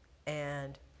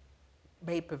and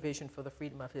made provision for the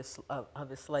freedom of his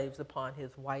slaves upon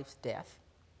his wife's death,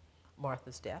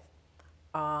 Martha's death.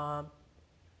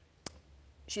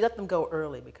 She let them go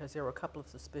early because there were a couple of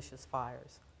suspicious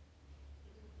fires.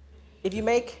 If you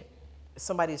make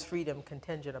somebody's freedom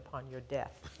contingent upon your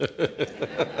death.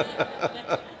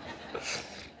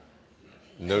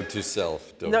 Note to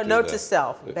self. Note to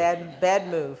self. Bad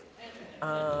move.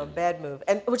 Bad move.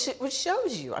 And which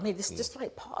shows you, just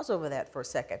like pause over that for a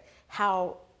second,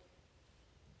 how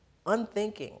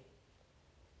unthinking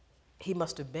he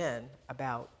must have been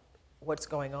about what's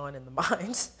going on in the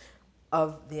minds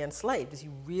of the enslaved. Does he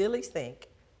really think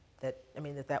that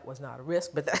that was not a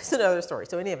risk? But that's another story.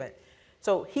 So in any event,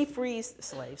 so he frees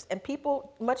slaves, and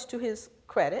people, much to his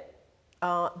credit, there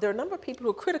are a number of people who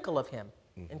are critical of him,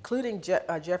 including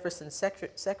Jefferson's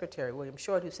secretary, William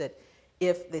Short, who said,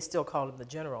 if they still called him the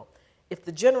general, if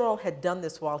the general had done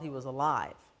this while he was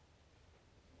alive,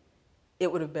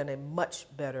 it would have been a much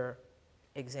better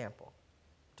example.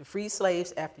 To free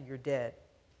slaves after you're dead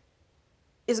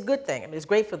is a good thing. It's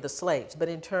great for the slaves, but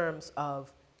in terms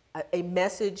of a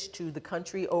message to the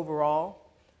country overall,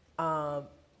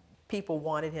 people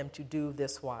wanted him to do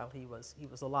this while he was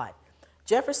alive.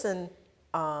 Jefferson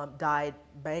died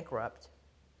bankrupt,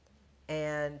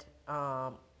 and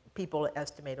people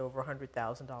estimate over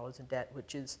 $100,000 in debt,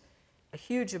 which is a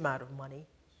huge amount of money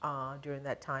during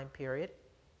that time period.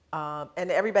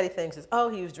 And everybody thinks,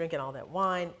 he was drinking all that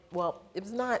wine. Well, it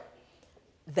was not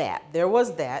that. There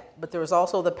was that, but there was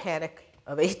also the Panic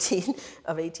of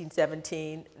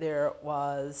 1817. There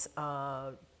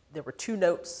were 2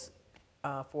 notes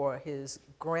for his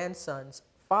grandson's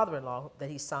father-in-law that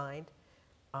he signed,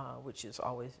 which is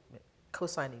always,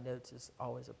 co-signing notes is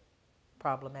always a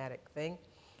problematic thing.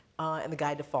 And the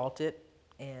guy defaulted,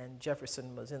 and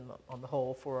Jefferson was on the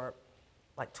hole for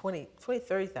like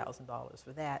 $30,000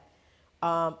 for that.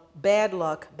 Bad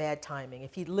luck, bad timing.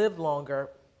 If he'd lived longer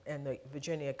and the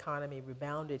Virginia economy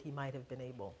rebounded, he might have been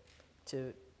able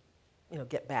to,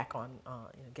 get back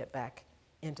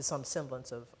into some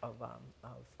semblance of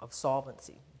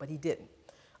solvency, but he didn't.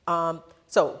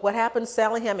 So what happened?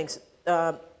 Sally Hemings,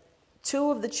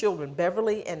 2 of the children,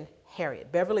 Beverly and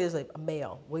Harriet. Beverly is a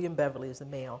male. William Beverly is a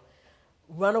male.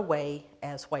 Run away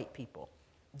as white people.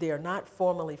 They are not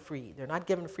formally free. They're not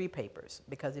given free papers,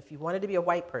 because if you wanted to be a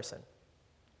white person,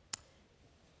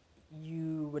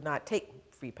 you would not take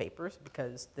free papers,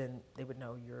 because then they would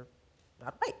know you're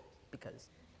not white, because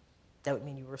that would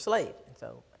mean you were a slave. And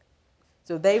so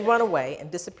they run away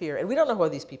and disappear, and we don't know who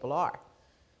these people are.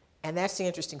 And that's the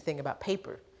interesting thing about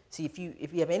paper. See, if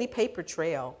you have any paper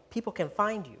trail, people can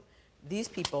find you. These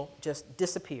people just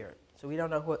disappeared, so we don't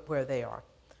know where they are.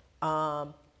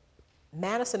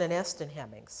 Madison and Eston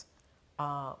Hemings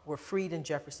were freed in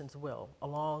Jefferson's will,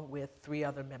 along with 3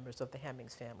 other members of the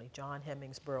Hemings family, John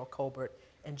Hemings, Burrell Colbert,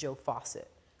 and Joe Fawcett.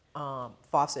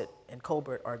 Fawcett and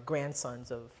Colbert are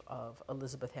grandsons of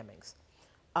Elizabeth Hemings.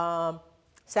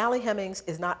 Sally Hemings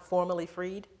is not formally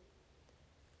freed.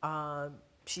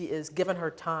 She is given her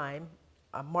time.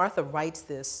 Martha writes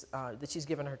this, that she's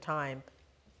given her time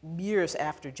years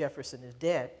after Jefferson is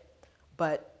dead,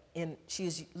 but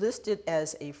she's listed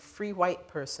as a free white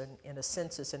person in a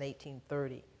census in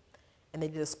 1830. And they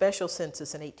did a special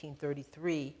census in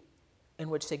 1833 in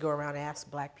which they go around and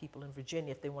ask black people in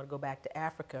Virginia if they want to go back to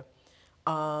Africa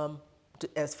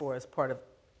as part of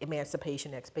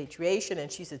emancipation, expatriation,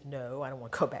 and she says, no, I don't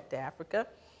want to go back to Africa.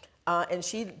 And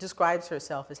she describes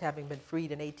herself as having been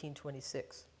freed in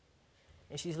 1826.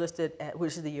 And she's listed,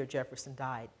 which is the year Jefferson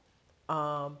died.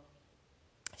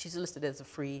 she's listed as a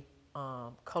free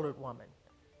colored woman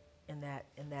in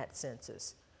that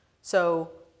census.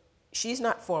 So she's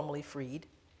not formally freed.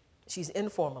 She's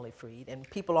informally freed, and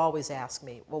people always ask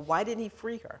me, well, why didn't he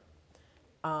free her?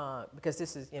 Because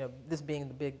this is, this being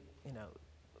the big,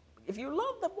 if you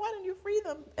love them, why didn't you free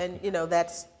them? And,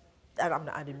 that's,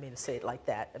 I didn't mean to say it like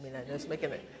that. I mean, I'm just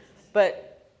making it,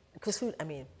 but, because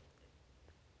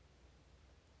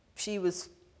she was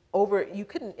over,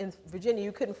 in Virginia,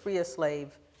 you couldn't free a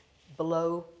slave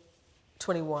below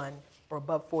 21 or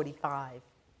above 45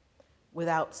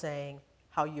 without saying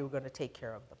how you were going to take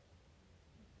care of them.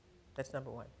 That's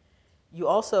number one. You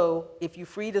also, if you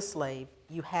freed a slave,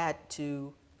 you had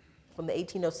to, from the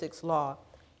 1806 law,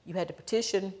 you had to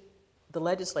petition the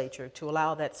legislature to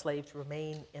allow that slave to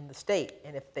remain in the state.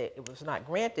 And if it was not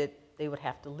granted, they would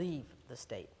have to leave the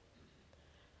state.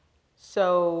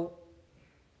 So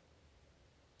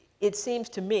it seems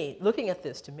to me, looking at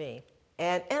this to me,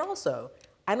 and also,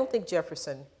 I don't think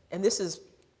Jefferson, and this is,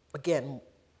 again,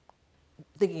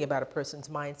 thinking about a person's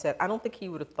mindset, I don't think he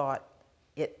would have thought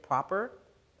it proper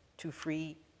to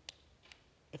free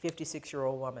a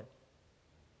 56-year-old woman.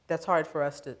 That's hard for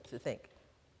us to think.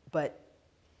 But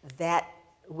that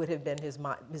would have been his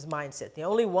mindset. The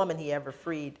only woman he ever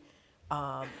freed,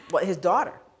 well, his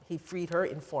daughter, he freed her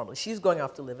informally. She's going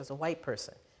off to live as a white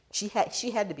person. She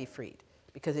had to be freed,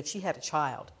 because if she had a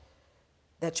child,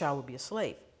 that child would be a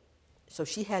slave. So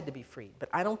she had to be freed. But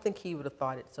I don't think he would have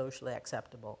thought it socially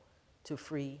acceptable to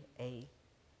free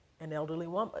an elderly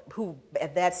woman, who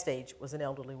at that stage was an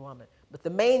elderly woman. But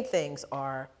the main things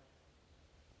are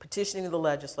petitioning the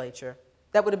legislature.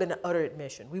 That would have been an utter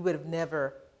admission. We would have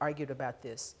never argued about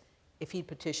this if he'd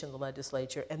petitioned the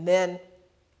legislature and then,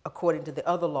 according to the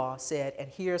other law, said, and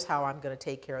here's how I'm going to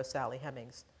take care of Sally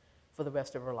Hemings for the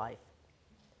rest of her life.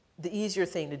 The easier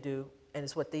thing to do, and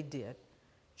it's what they did,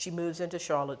 she moves into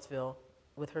Charlottesville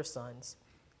with her sons,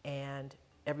 and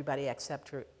everybody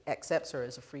accepts her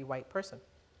as a free white person.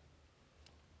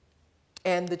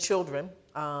 And the children,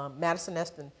 Madison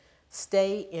Eston,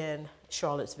 stay in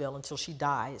Charlottesville until she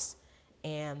dies,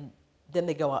 and then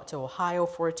they go out to Ohio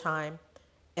for a time.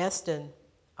 Eston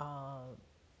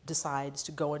decides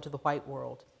to go into the white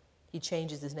world. He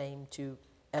changes his name to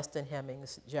Eston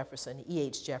Hemings Jefferson,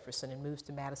 E.H. Jefferson, and moves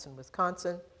to Madison,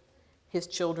 Wisconsin. His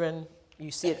children,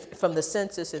 you see it from the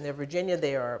census in Virginia,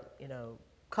 they are,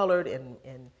 colored.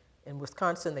 In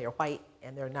Wisconsin, they are white,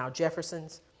 and they're now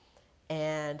Jeffersons.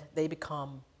 And they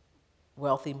become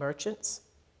wealthy merchants.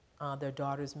 Their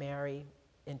daughters marry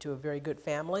into a very good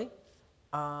family.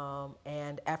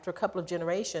 And after a couple of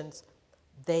generations,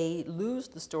 they lose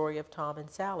the story of Tom and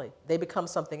Sally. They become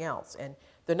something else. And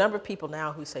there are a number of people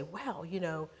now who say, well,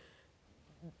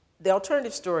 the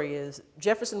alternative story is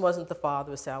Jefferson wasn't the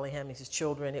father of Sally Hemings'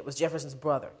 children, it was Jefferson's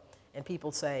brother. And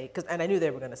people say, and I knew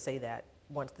they were going to say that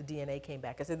once the DNA came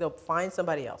back. I said, they'll find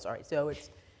somebody else. All right, so it's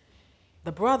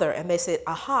the brother, and they said,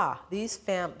 aha, this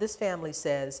family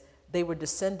says they were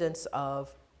descendants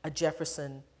of a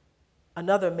Jefferson,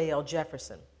 another male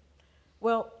Jefferson.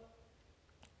 Well,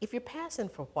 if you're passing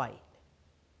for white,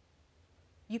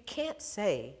 you can't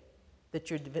say that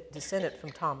you're descendant from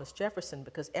Thomas Jefferson,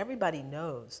 because everybody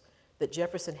knows that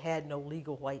Jefferson had no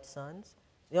legal white sons.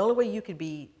 The only way you could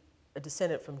be a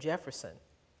descendant from Jefferson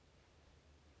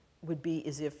would be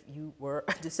as if you were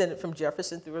a descendant from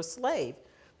Jefferson through a slave.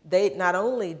 Not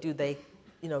only do they,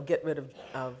 get rid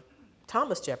of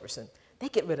Thomas Jefferson, they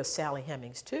get rid of Sally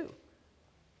Hemings too.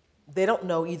 They don't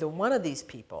know either one of these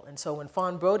people. And so when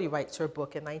Fawn Brodie writes her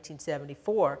book in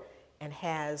 1974 and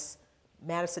has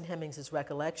Madison Hemings'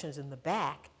 recollections in the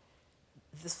back,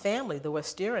 this family, the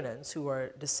Westeranans, who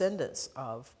are descendants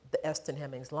of the Eston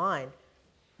Hemings line,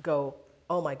 go,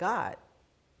 oh my God,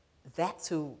 that's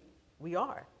who we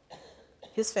are.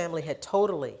 His family had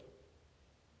totally,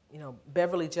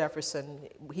 Beverly Jefferson,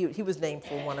 he was named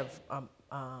for one of,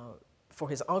 for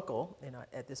his uncle,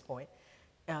 at this point.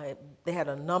 They had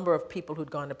a number of people who'd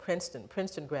gone to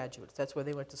Princeton graduates, that's where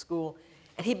they went to school.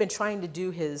 And he'd been trying to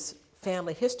do his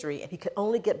family history, and he could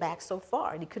only get back so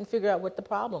far, and he couldn't figure out what the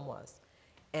problem was.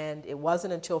 And it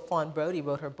wasn't until Fawn Brodie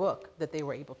wrote her book that they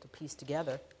were able to piece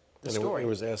together the story. It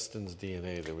was Eston's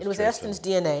DNA that was. It was Eston's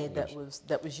DNA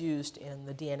that was used in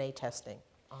the DNA testing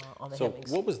on the Hemings.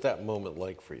 So what was that moment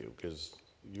like for you? Because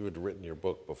you had written your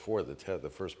book before the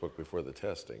first book before the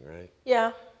testing, right?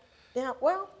 Yeah.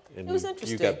 Well, and it was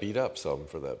interesting. You got beat up some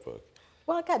for that book.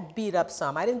 Well, I got beat up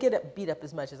some. I didn't get beat up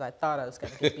as much as I thought I was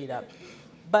going to get beat up,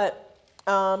 but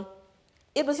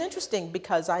it was interesting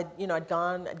because I'd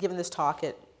given this talk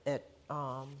at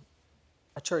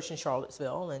a church in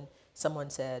Charlottesville, and someone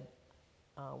said,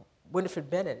 Winifred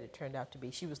Bennett, it turned out to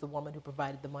be. She was the woman who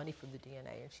provided the money for the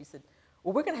DNA. And she said,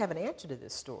 well, we're going to have an answer to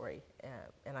this story.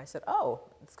 And I said, oh,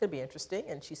 it's going to be interesting.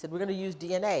 And she said, we're going to use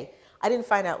DNA. I didn't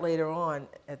find out later on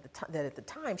that at the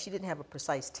time she didn't have a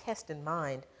precise test in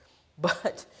mind.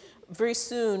 But very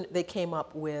soon they came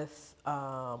up with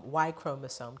Y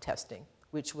chromosome testing,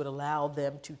 which would allow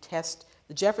them to test.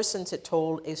 The Jeffersons had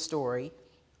told a story.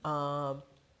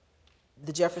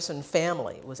 The Jefferson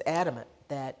family was adamant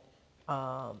that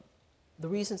the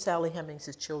reason Sally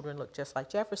Hemings' children looked just like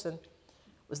Jefferson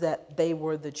was that they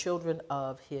were the children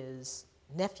of his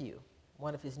nephew,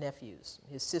 one of his nephews,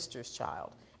 his sister's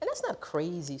child. And that's not a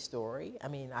crazy story. I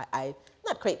mean,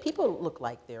 not crazy. People look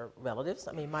like their relatives.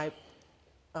 I mean, my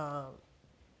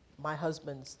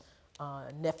husband's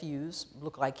nephews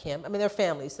look like him. I mean, they're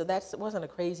families, so it wasn't a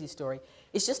crazy story.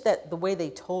 It's just that the way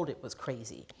they told it was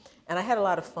crazy. And I had a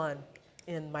lot of fun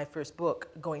in my first book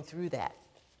going through that,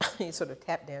 sort of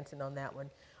tap dancing on that one,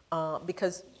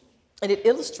 and it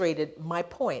illustrated my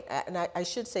point. And I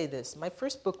should say this, my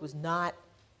first book was not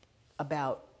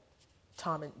about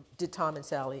did Tom and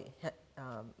Sally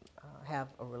have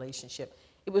a relationship.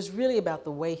 It was really about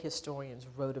the way historians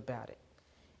wrote about it.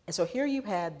 And so here you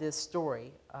had this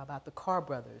story about the Carr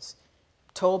brothers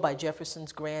told by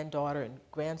Jefferson's granddaughter and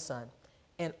grandson.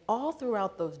 And all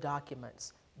throughout those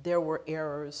documents, there were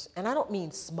errors, and I don't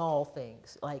mean small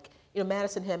things. Like,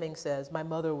 Madison Hemings says, my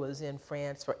mother was in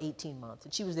France for 18 months,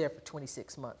 and she was there for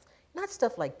 26 months. Not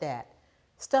stuff like that.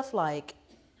 Stuff like,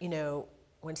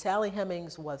 when Sally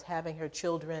Hemings was having her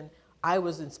children, I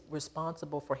was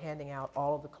responsible for handing out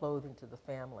all of the clothing to the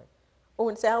family. Or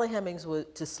when Sally Hemings was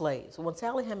to slaves. When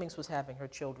Sally Hemings was having her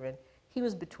children, he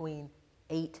was between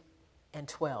 8 and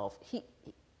 12.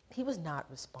 He was not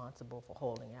responsible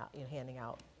for handing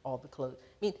out all the clothes.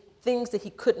 I mean, things that he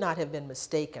could not have been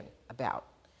mistaken about.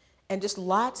 And just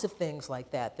lots of things like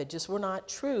that just were not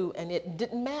true, and it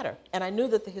didn't matter. And I knew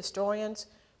that the historians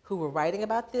who were writing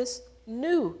about this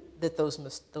knew that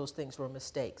those things were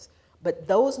mistakes. But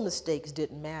those mistakes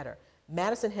didn't matter.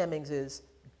 Madison Hemings is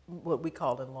what we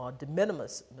call in law de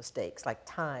minimis mistakes, like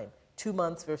time, 2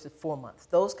 months versus 4 months.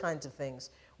 Those kinds of things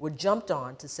were jumped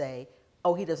on to say,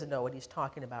 oh, he doesn't know what he's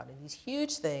talking about. And these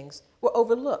huge things were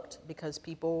overlooked because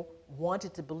people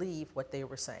wanted to believe what they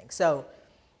were saying. So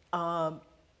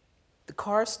the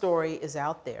Carr story is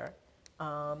out there.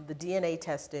 The DNA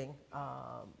testing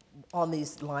on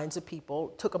these lines of people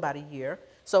took about a year.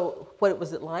 So what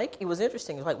was it like? It was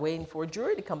interesting. It was like waiting for a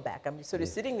jury to come back. I'm sort of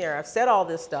sitting there. I've said all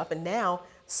this stuff, and now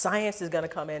science is going to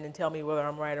come in and tell me whether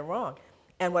I'm right or wrong.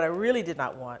 And what I really did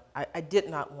not want, I did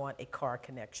not want a Carr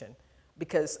connection,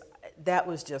 because that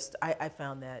was just, I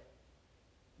found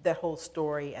that whole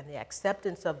story and the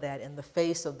acceptance of that in the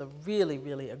face of the really,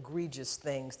 really egregious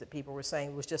things that people were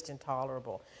saying was just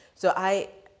intolerable. So I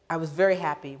was very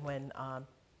happy when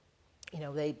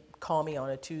they called me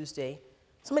on a Tuesday.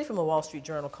 Somebody from the Wall Street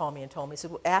Journal called me and told me,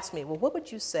 asked me, well, what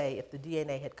would you say if the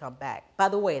DNA had come back? By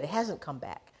the way, it hasn't come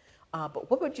back. But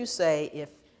what would you say if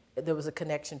there was a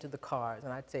connection to the Carrs?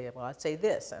 And I'd say, well, I'd say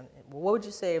this. And well, what would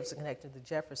you say if it was a connection to the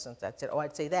Jeffersons? I'd say, oh,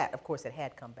 I'd say that. Of course, it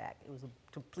had come back. It was a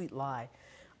complete lie.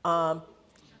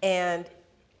 And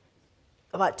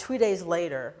about 2 days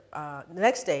later, the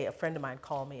next day, a friend of mine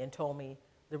called me and told me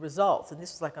the results. And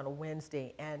this was like on a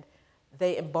Wednesday. And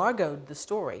they embargoed the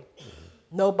story.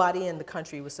 Nobody in the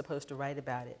country was supposed to write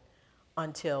about it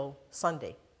until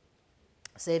Sunday,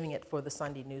 saving it for the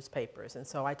Sunday newspapers. And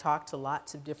so I talked to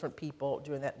lots of different people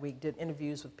during that week, did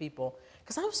interviews with people,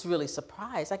 because I was really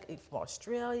surprised. Like from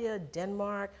Australia,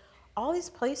 Denmark, all these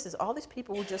places, all these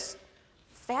people were just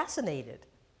fascinated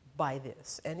by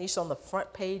this. And each on the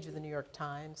front page of the New York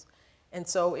Times. And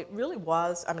so it really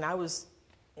was, I mean, I was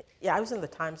in the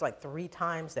Times like 3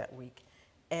 times that week.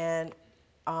 And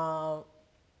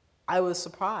I was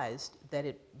surprised that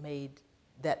it made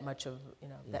that much of,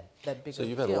 that big. So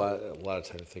you've had a lot of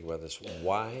time to think about this.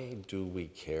 Why do we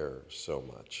care so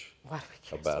much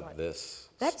about this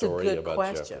story about Jefferson? That's a good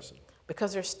question.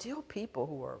 Because there's still people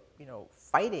who are,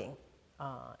 fighting,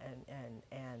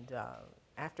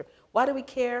 after. Why do we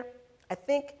care? I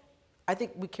think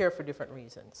we care for different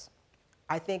reasons.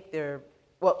 I think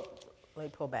well, let me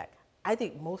pull back. I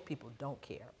think most people don't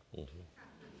care. Mm-hmm.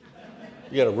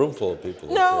 You got a room full of people.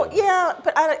 No, yeah,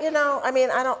 but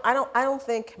I don't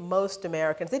think most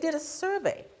Americans. They did a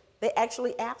survey. They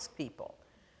actually asked people,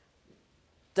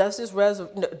 does this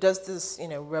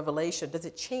revelation, does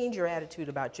it change your attitude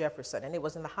about Jefferson? And it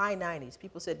was in the high 90s.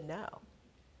 People said no,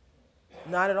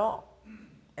 not at all.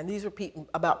 And these were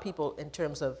about people in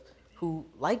terms of who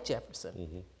liked Jefferson.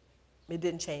 Mm-hmm. It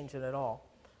didn't change it at all.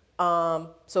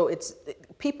 So it's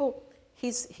people.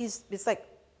 It's like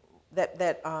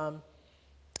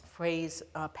phrase,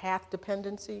 path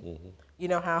dependency. Mm-hmm. You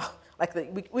know how, like,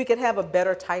 we could have a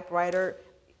better typewriter,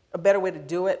 a better way to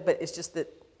do it, but it's just that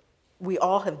we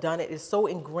all have done it. It's so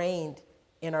ingrained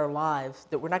in our lives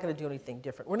that we're not going to do anything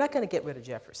different. We're not going to get rid of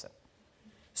Jefferson.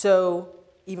 So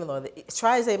even though,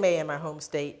 try as they may in my home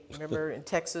state, remember in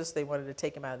Texas, they wanted to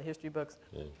take him out of the history books.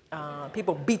 Yeah.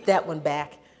 People beat that one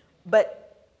back.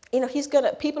 But, you know,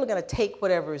 people are going to take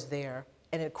whatever is there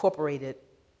and incorporate it,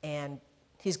 and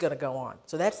he's going to go on.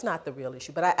 So that's not the real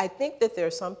issue. But I think that there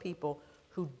are some people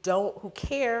who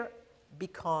care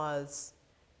because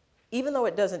even though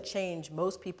it doesn't change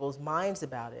most people's minds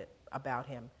about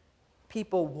him,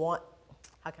 people want,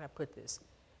 how can I put this?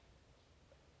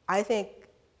 I think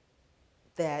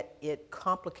that it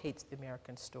complicates the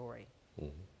American story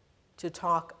to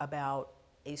talk about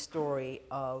a story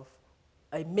of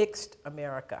a mixed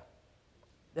America,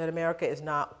 that America is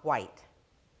not white,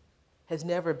 has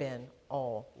never been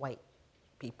all white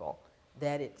people,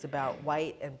 that it's about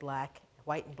white and black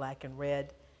and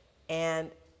red,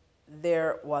 and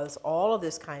there was all of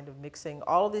this kind of mixing,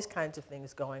 all of these kinds of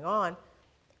things going on,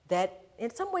 that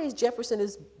in some ways Jefferson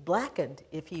is blackened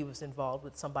if he was involved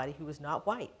with somebody who was not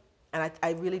white. And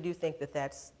I really do think that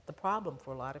that's the problem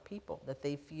for a lot of people, that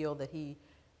they feel that he,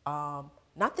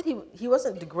 not that he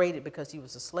wasn't degraded because he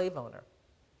was a slave owner.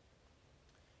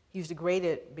 He was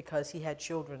degraded because he had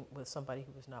children with somebody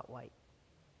who was not white.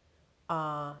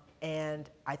 And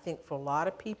I think for a lot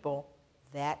of people,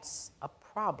 that's a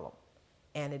problem.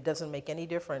 And it doesn't make any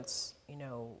difference, you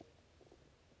know,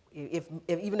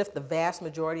 even if the vast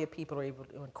majority of people are able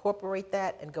to incorporate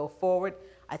that and go forward,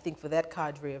 I think for that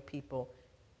cadre of people,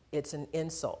 it's an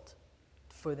insult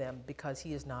for them because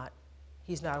he's not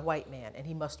a white man, and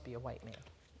he must be a white man.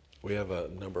 We have a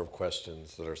number of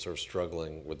questions that are sort of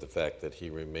struggling with the fact that he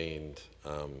remained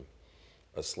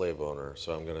a slave owner.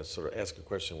 So I'm going to sort of ask a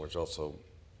question which also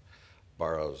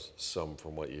borrows some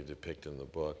from what you depict in the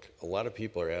book. A lot of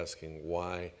people are asking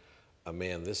why a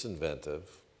man this inventive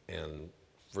and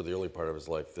for the early part of his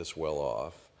life this well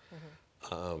off,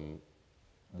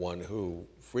 one who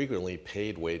frequently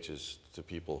paid wages to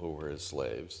people who were his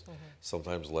slaves,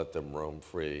 sometimes let them roam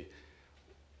free.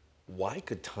 Why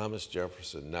could Thomas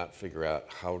Jefferson not figure out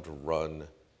how to run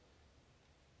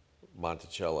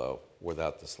Monticello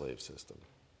without the slave system?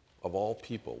 Of all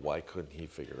people, why couldn't he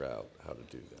figure out how to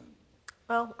do that?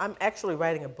 Well, I'm actually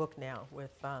writing a book now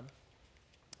with a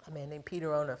man named Peter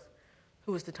Onuf,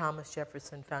 who was the Thomas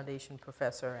Jefferson Foundation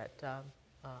professor at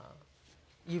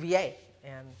UVA.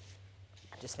 And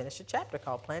I just finished a chapter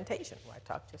called Plantation, where I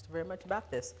talk just very much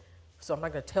about this. So I'm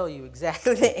not going to tell you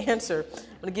exactly the answer.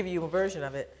 I'm going to give you a version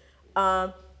of it.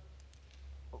 Why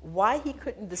he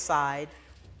couldn't decide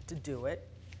to do it?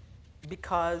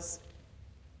 Because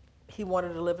he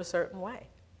wanted to live a certain way.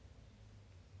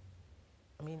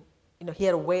 I mean, you know, he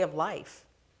had a way of life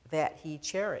that he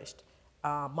cherished.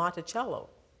 Monticello,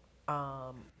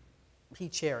 he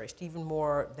cherished even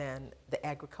more than the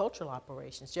agricultural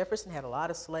operations. Jefferson had a lot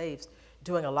of slaves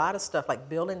doing a lot of stuff like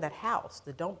building that house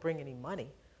that don't bring any money.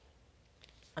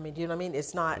 I mean, do you know what I mean?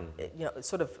 It's not, you know, it's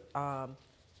sort of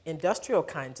industrial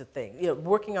kinds of things, you know,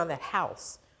 working on that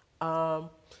house.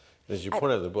 As you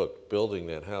point out in the book, building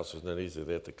that house was not easy.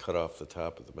 They had to cut off the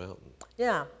top of the mountain.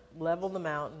 Yeah, level the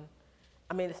mountain.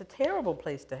 I mean, it's a terrible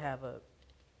place to have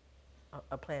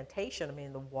a plantation. I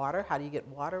mean, the water, how do you get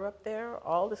water up there?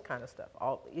 All this kind of stuff,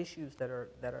 all issues that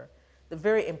are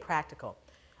very impractical.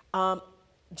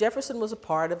 Jefferson was a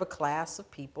part of a class of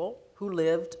people who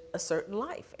lived a certain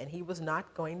life, and he was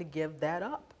not going to give that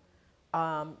up.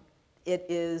 It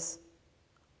is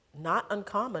not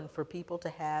uncommon for people to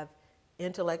have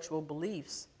intellectual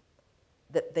beliefs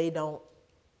that they don't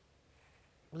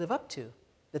live up to,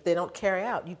 that they don't carry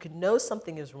out. You could know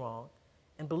something is wrong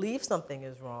and believe something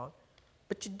is wrong,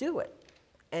 but you do it.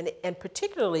 And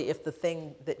particularly if the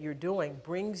thing that you're doing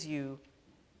brings you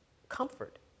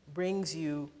comfort, brings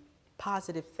you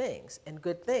positive things and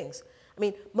good things. I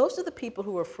mean, most of the people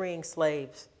who are freeing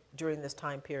slaves during this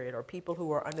time period are people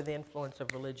who are under the influence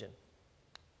of religion.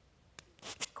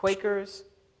 Quakers,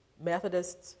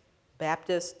 Methodists,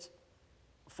 Baptists,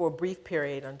 for a brief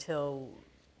period until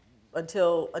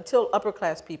upper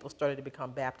class people started to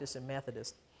become Baptists and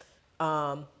Methodists.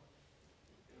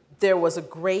 There was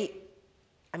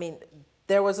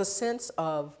there was a sense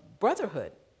of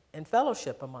brotherhood and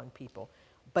fellowship among people,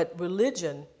 but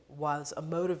religion was a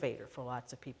motivator for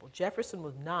lots of people. Jefferson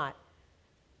was not.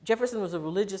 Jefferson was a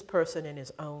religious person in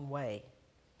his own way,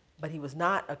 but he was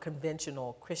not a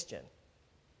conventional Christian.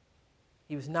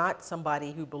 He was not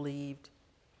somebody who believed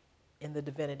in the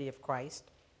divinity of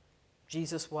Christ.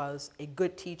 Jesus was a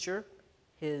good teacher.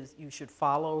 you should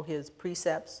follow his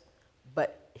precepts,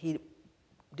 but he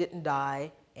didn't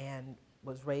die and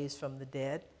was raised from the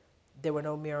dead. There were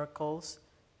no miracles.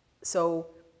 So,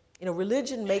 you know,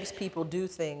 religion makes people do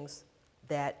things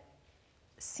that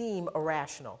seem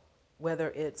irrational, whether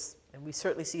it's, and we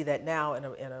certainly see that now in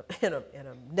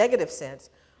a negative sense,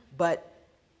 but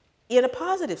in a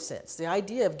positive sense, the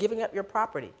idea of giving up your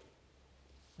property,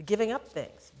 giving up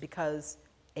things because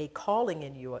a calling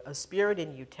in you, a spirit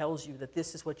in you tells you that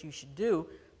this is what you should do,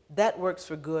 that works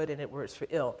for good and it works for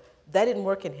ill. That didn't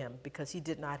work in him because he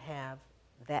did not have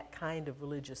that kind of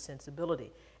religious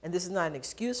sensibility. And this is not an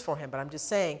excuse for him, but I'm just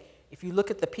saying, if you look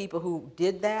at the people who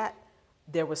did that,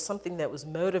 there was something that was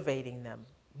motivating them.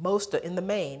 In the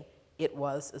main, it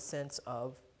was a sense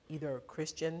of either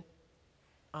Christian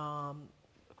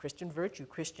virtue,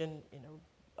 Christian,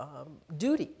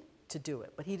 duty to do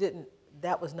it. But he didn't.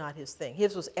 That was not his thing.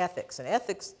 His was ethics, and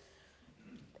ethics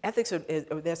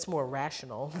that's more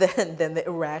rational than the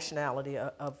irrationality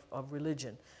of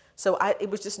religion. So it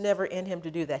was just never in him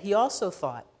to do that. He also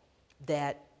thought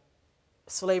that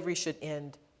slavery should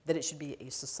end, that it should be a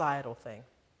societal thing,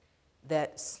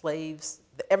 that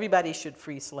everybody should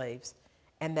free slaves,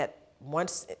 and that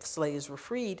once slaves were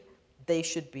freed, they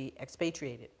should be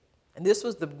expatriated. And this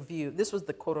was the view, this was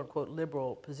the quote-unquote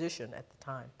liberal position at the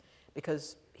time,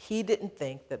 because he didn't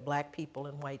think that black people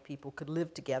and white people could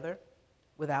live together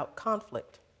without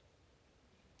conflict.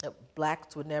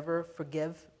 Blacks would never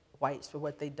forgive whites for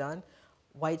what they'd done.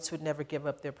 Whites would never give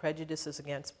up their prejudices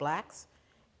against blacks,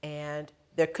 and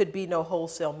there could be no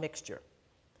wholesale mixture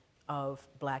of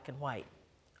black and white.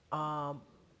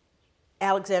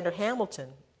 Alexander Hamilton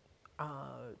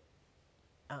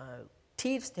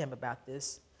teased him about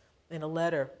this in a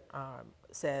letter,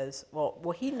 says,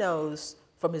 well, he knows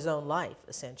from his own life,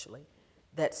 essentially,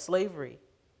 that slavery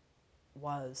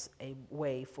was a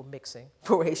way for mixing,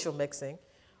 for racial mixing.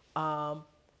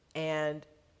 And,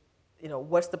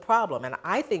 what's the problem? And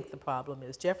I think the problem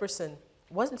is Jefferson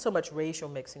wasn't so much racial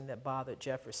mixing that bothered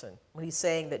Jefferson when he's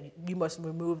saying that you must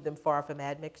remove them far from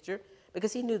admixture,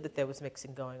 because he knew that there was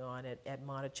mixing going on at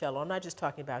Monticello. I'm not just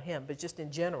talking about him, but just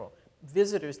in general.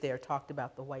 Visitors there talked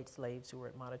about the white slaves who were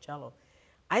at Monticello.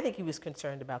 I think he was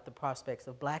concerned about the prospects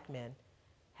of black men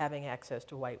having access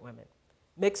to white women.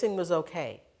 Mixing was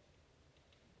okay.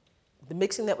 The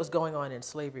mixing that was going on in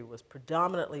slavery was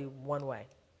predominantly one way.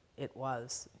 It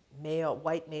was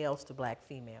white males to black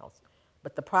females.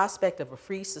 But the prospect of a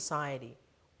free society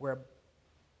where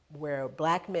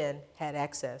black men had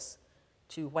access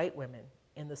to white women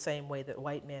in the same way that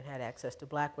white men had access to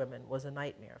black women was a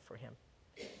nightmare for him.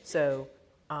 So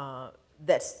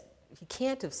he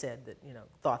can't have said that,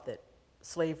 thought that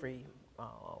slavery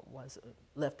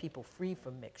left people free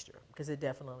from mixture, because it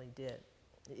definitely did.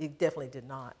 It definitely did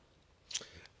not.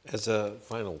 As a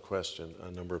final question,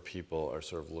 a number of people are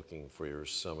sort of looking for your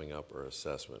summing up or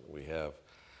assessment. We have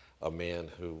a man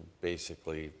who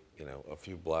basically, a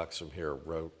few blocks from here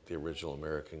wrote the original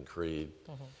American Creed.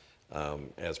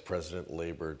 As president,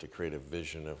 labored to create a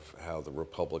vision of how the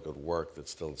republic would work that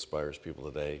still inspires people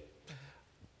today.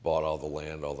 Bought all the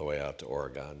land all the way out to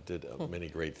Oregon, did many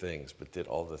great things, but did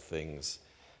all the things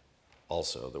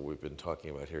also that we've been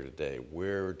talking about here today.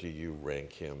 Where do you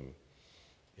rank him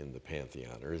in the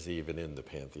pantheon, or is he even in the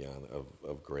pantheon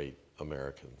of great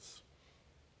Americans,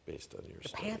 based on your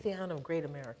study? The pantheon of great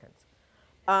Americans.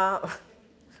 I've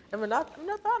not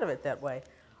thought of it that way.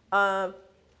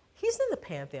 He's in the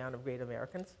pantheon of great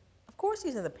Americans. Of course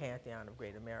he's in the pantheon of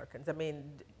great Americans. I mean,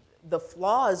 the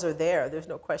flaws are there, there's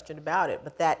no question about it,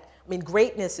 but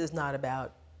greatness is not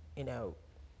about,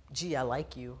 gee, I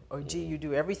like you, or gee, you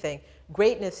do everything.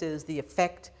 Greatness is the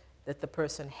effect that the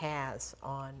person has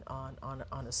on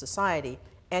a society,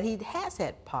 and he has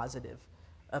had positive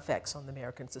effects on the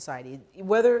American society.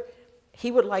 Whether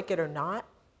he would like it or not,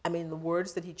 I mean, the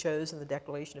words that he chose in the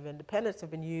Declaration of Independence have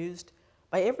been used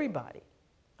by everybody.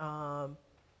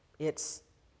 It's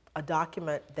a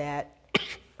document that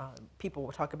people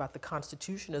will talk about the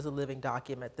Constitution as a living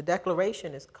document. The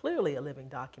Declaration is clearly a living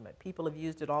document. People have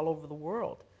used it all over the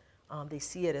world. They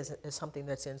see it as something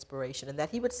that's inspiration, and that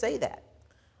he would say that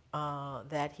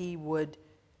he would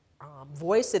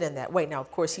voice it in that way. Now,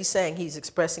 of course, he's saying he's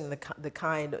expressing the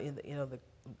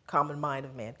common mind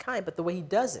of mankind, but the way he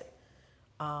does it,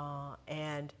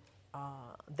 and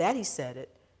that he said it,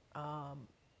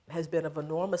 has been of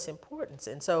enormous importance.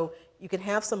 And so you can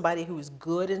have somebody who is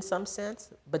good in some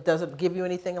sense, but doesn't give you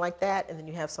anything like that, and then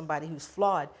you have somebody who's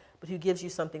flawed, but who gives you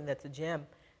something that's a gem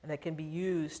and that can be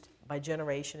used by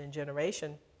generation and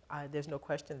generation. There's no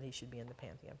question that he should be in the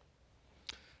pantheon.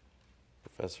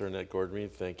 Professor Annette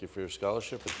Gordon-Reed, thank you for your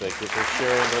scholarship and thank you for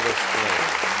sharing with us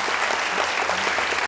tonight.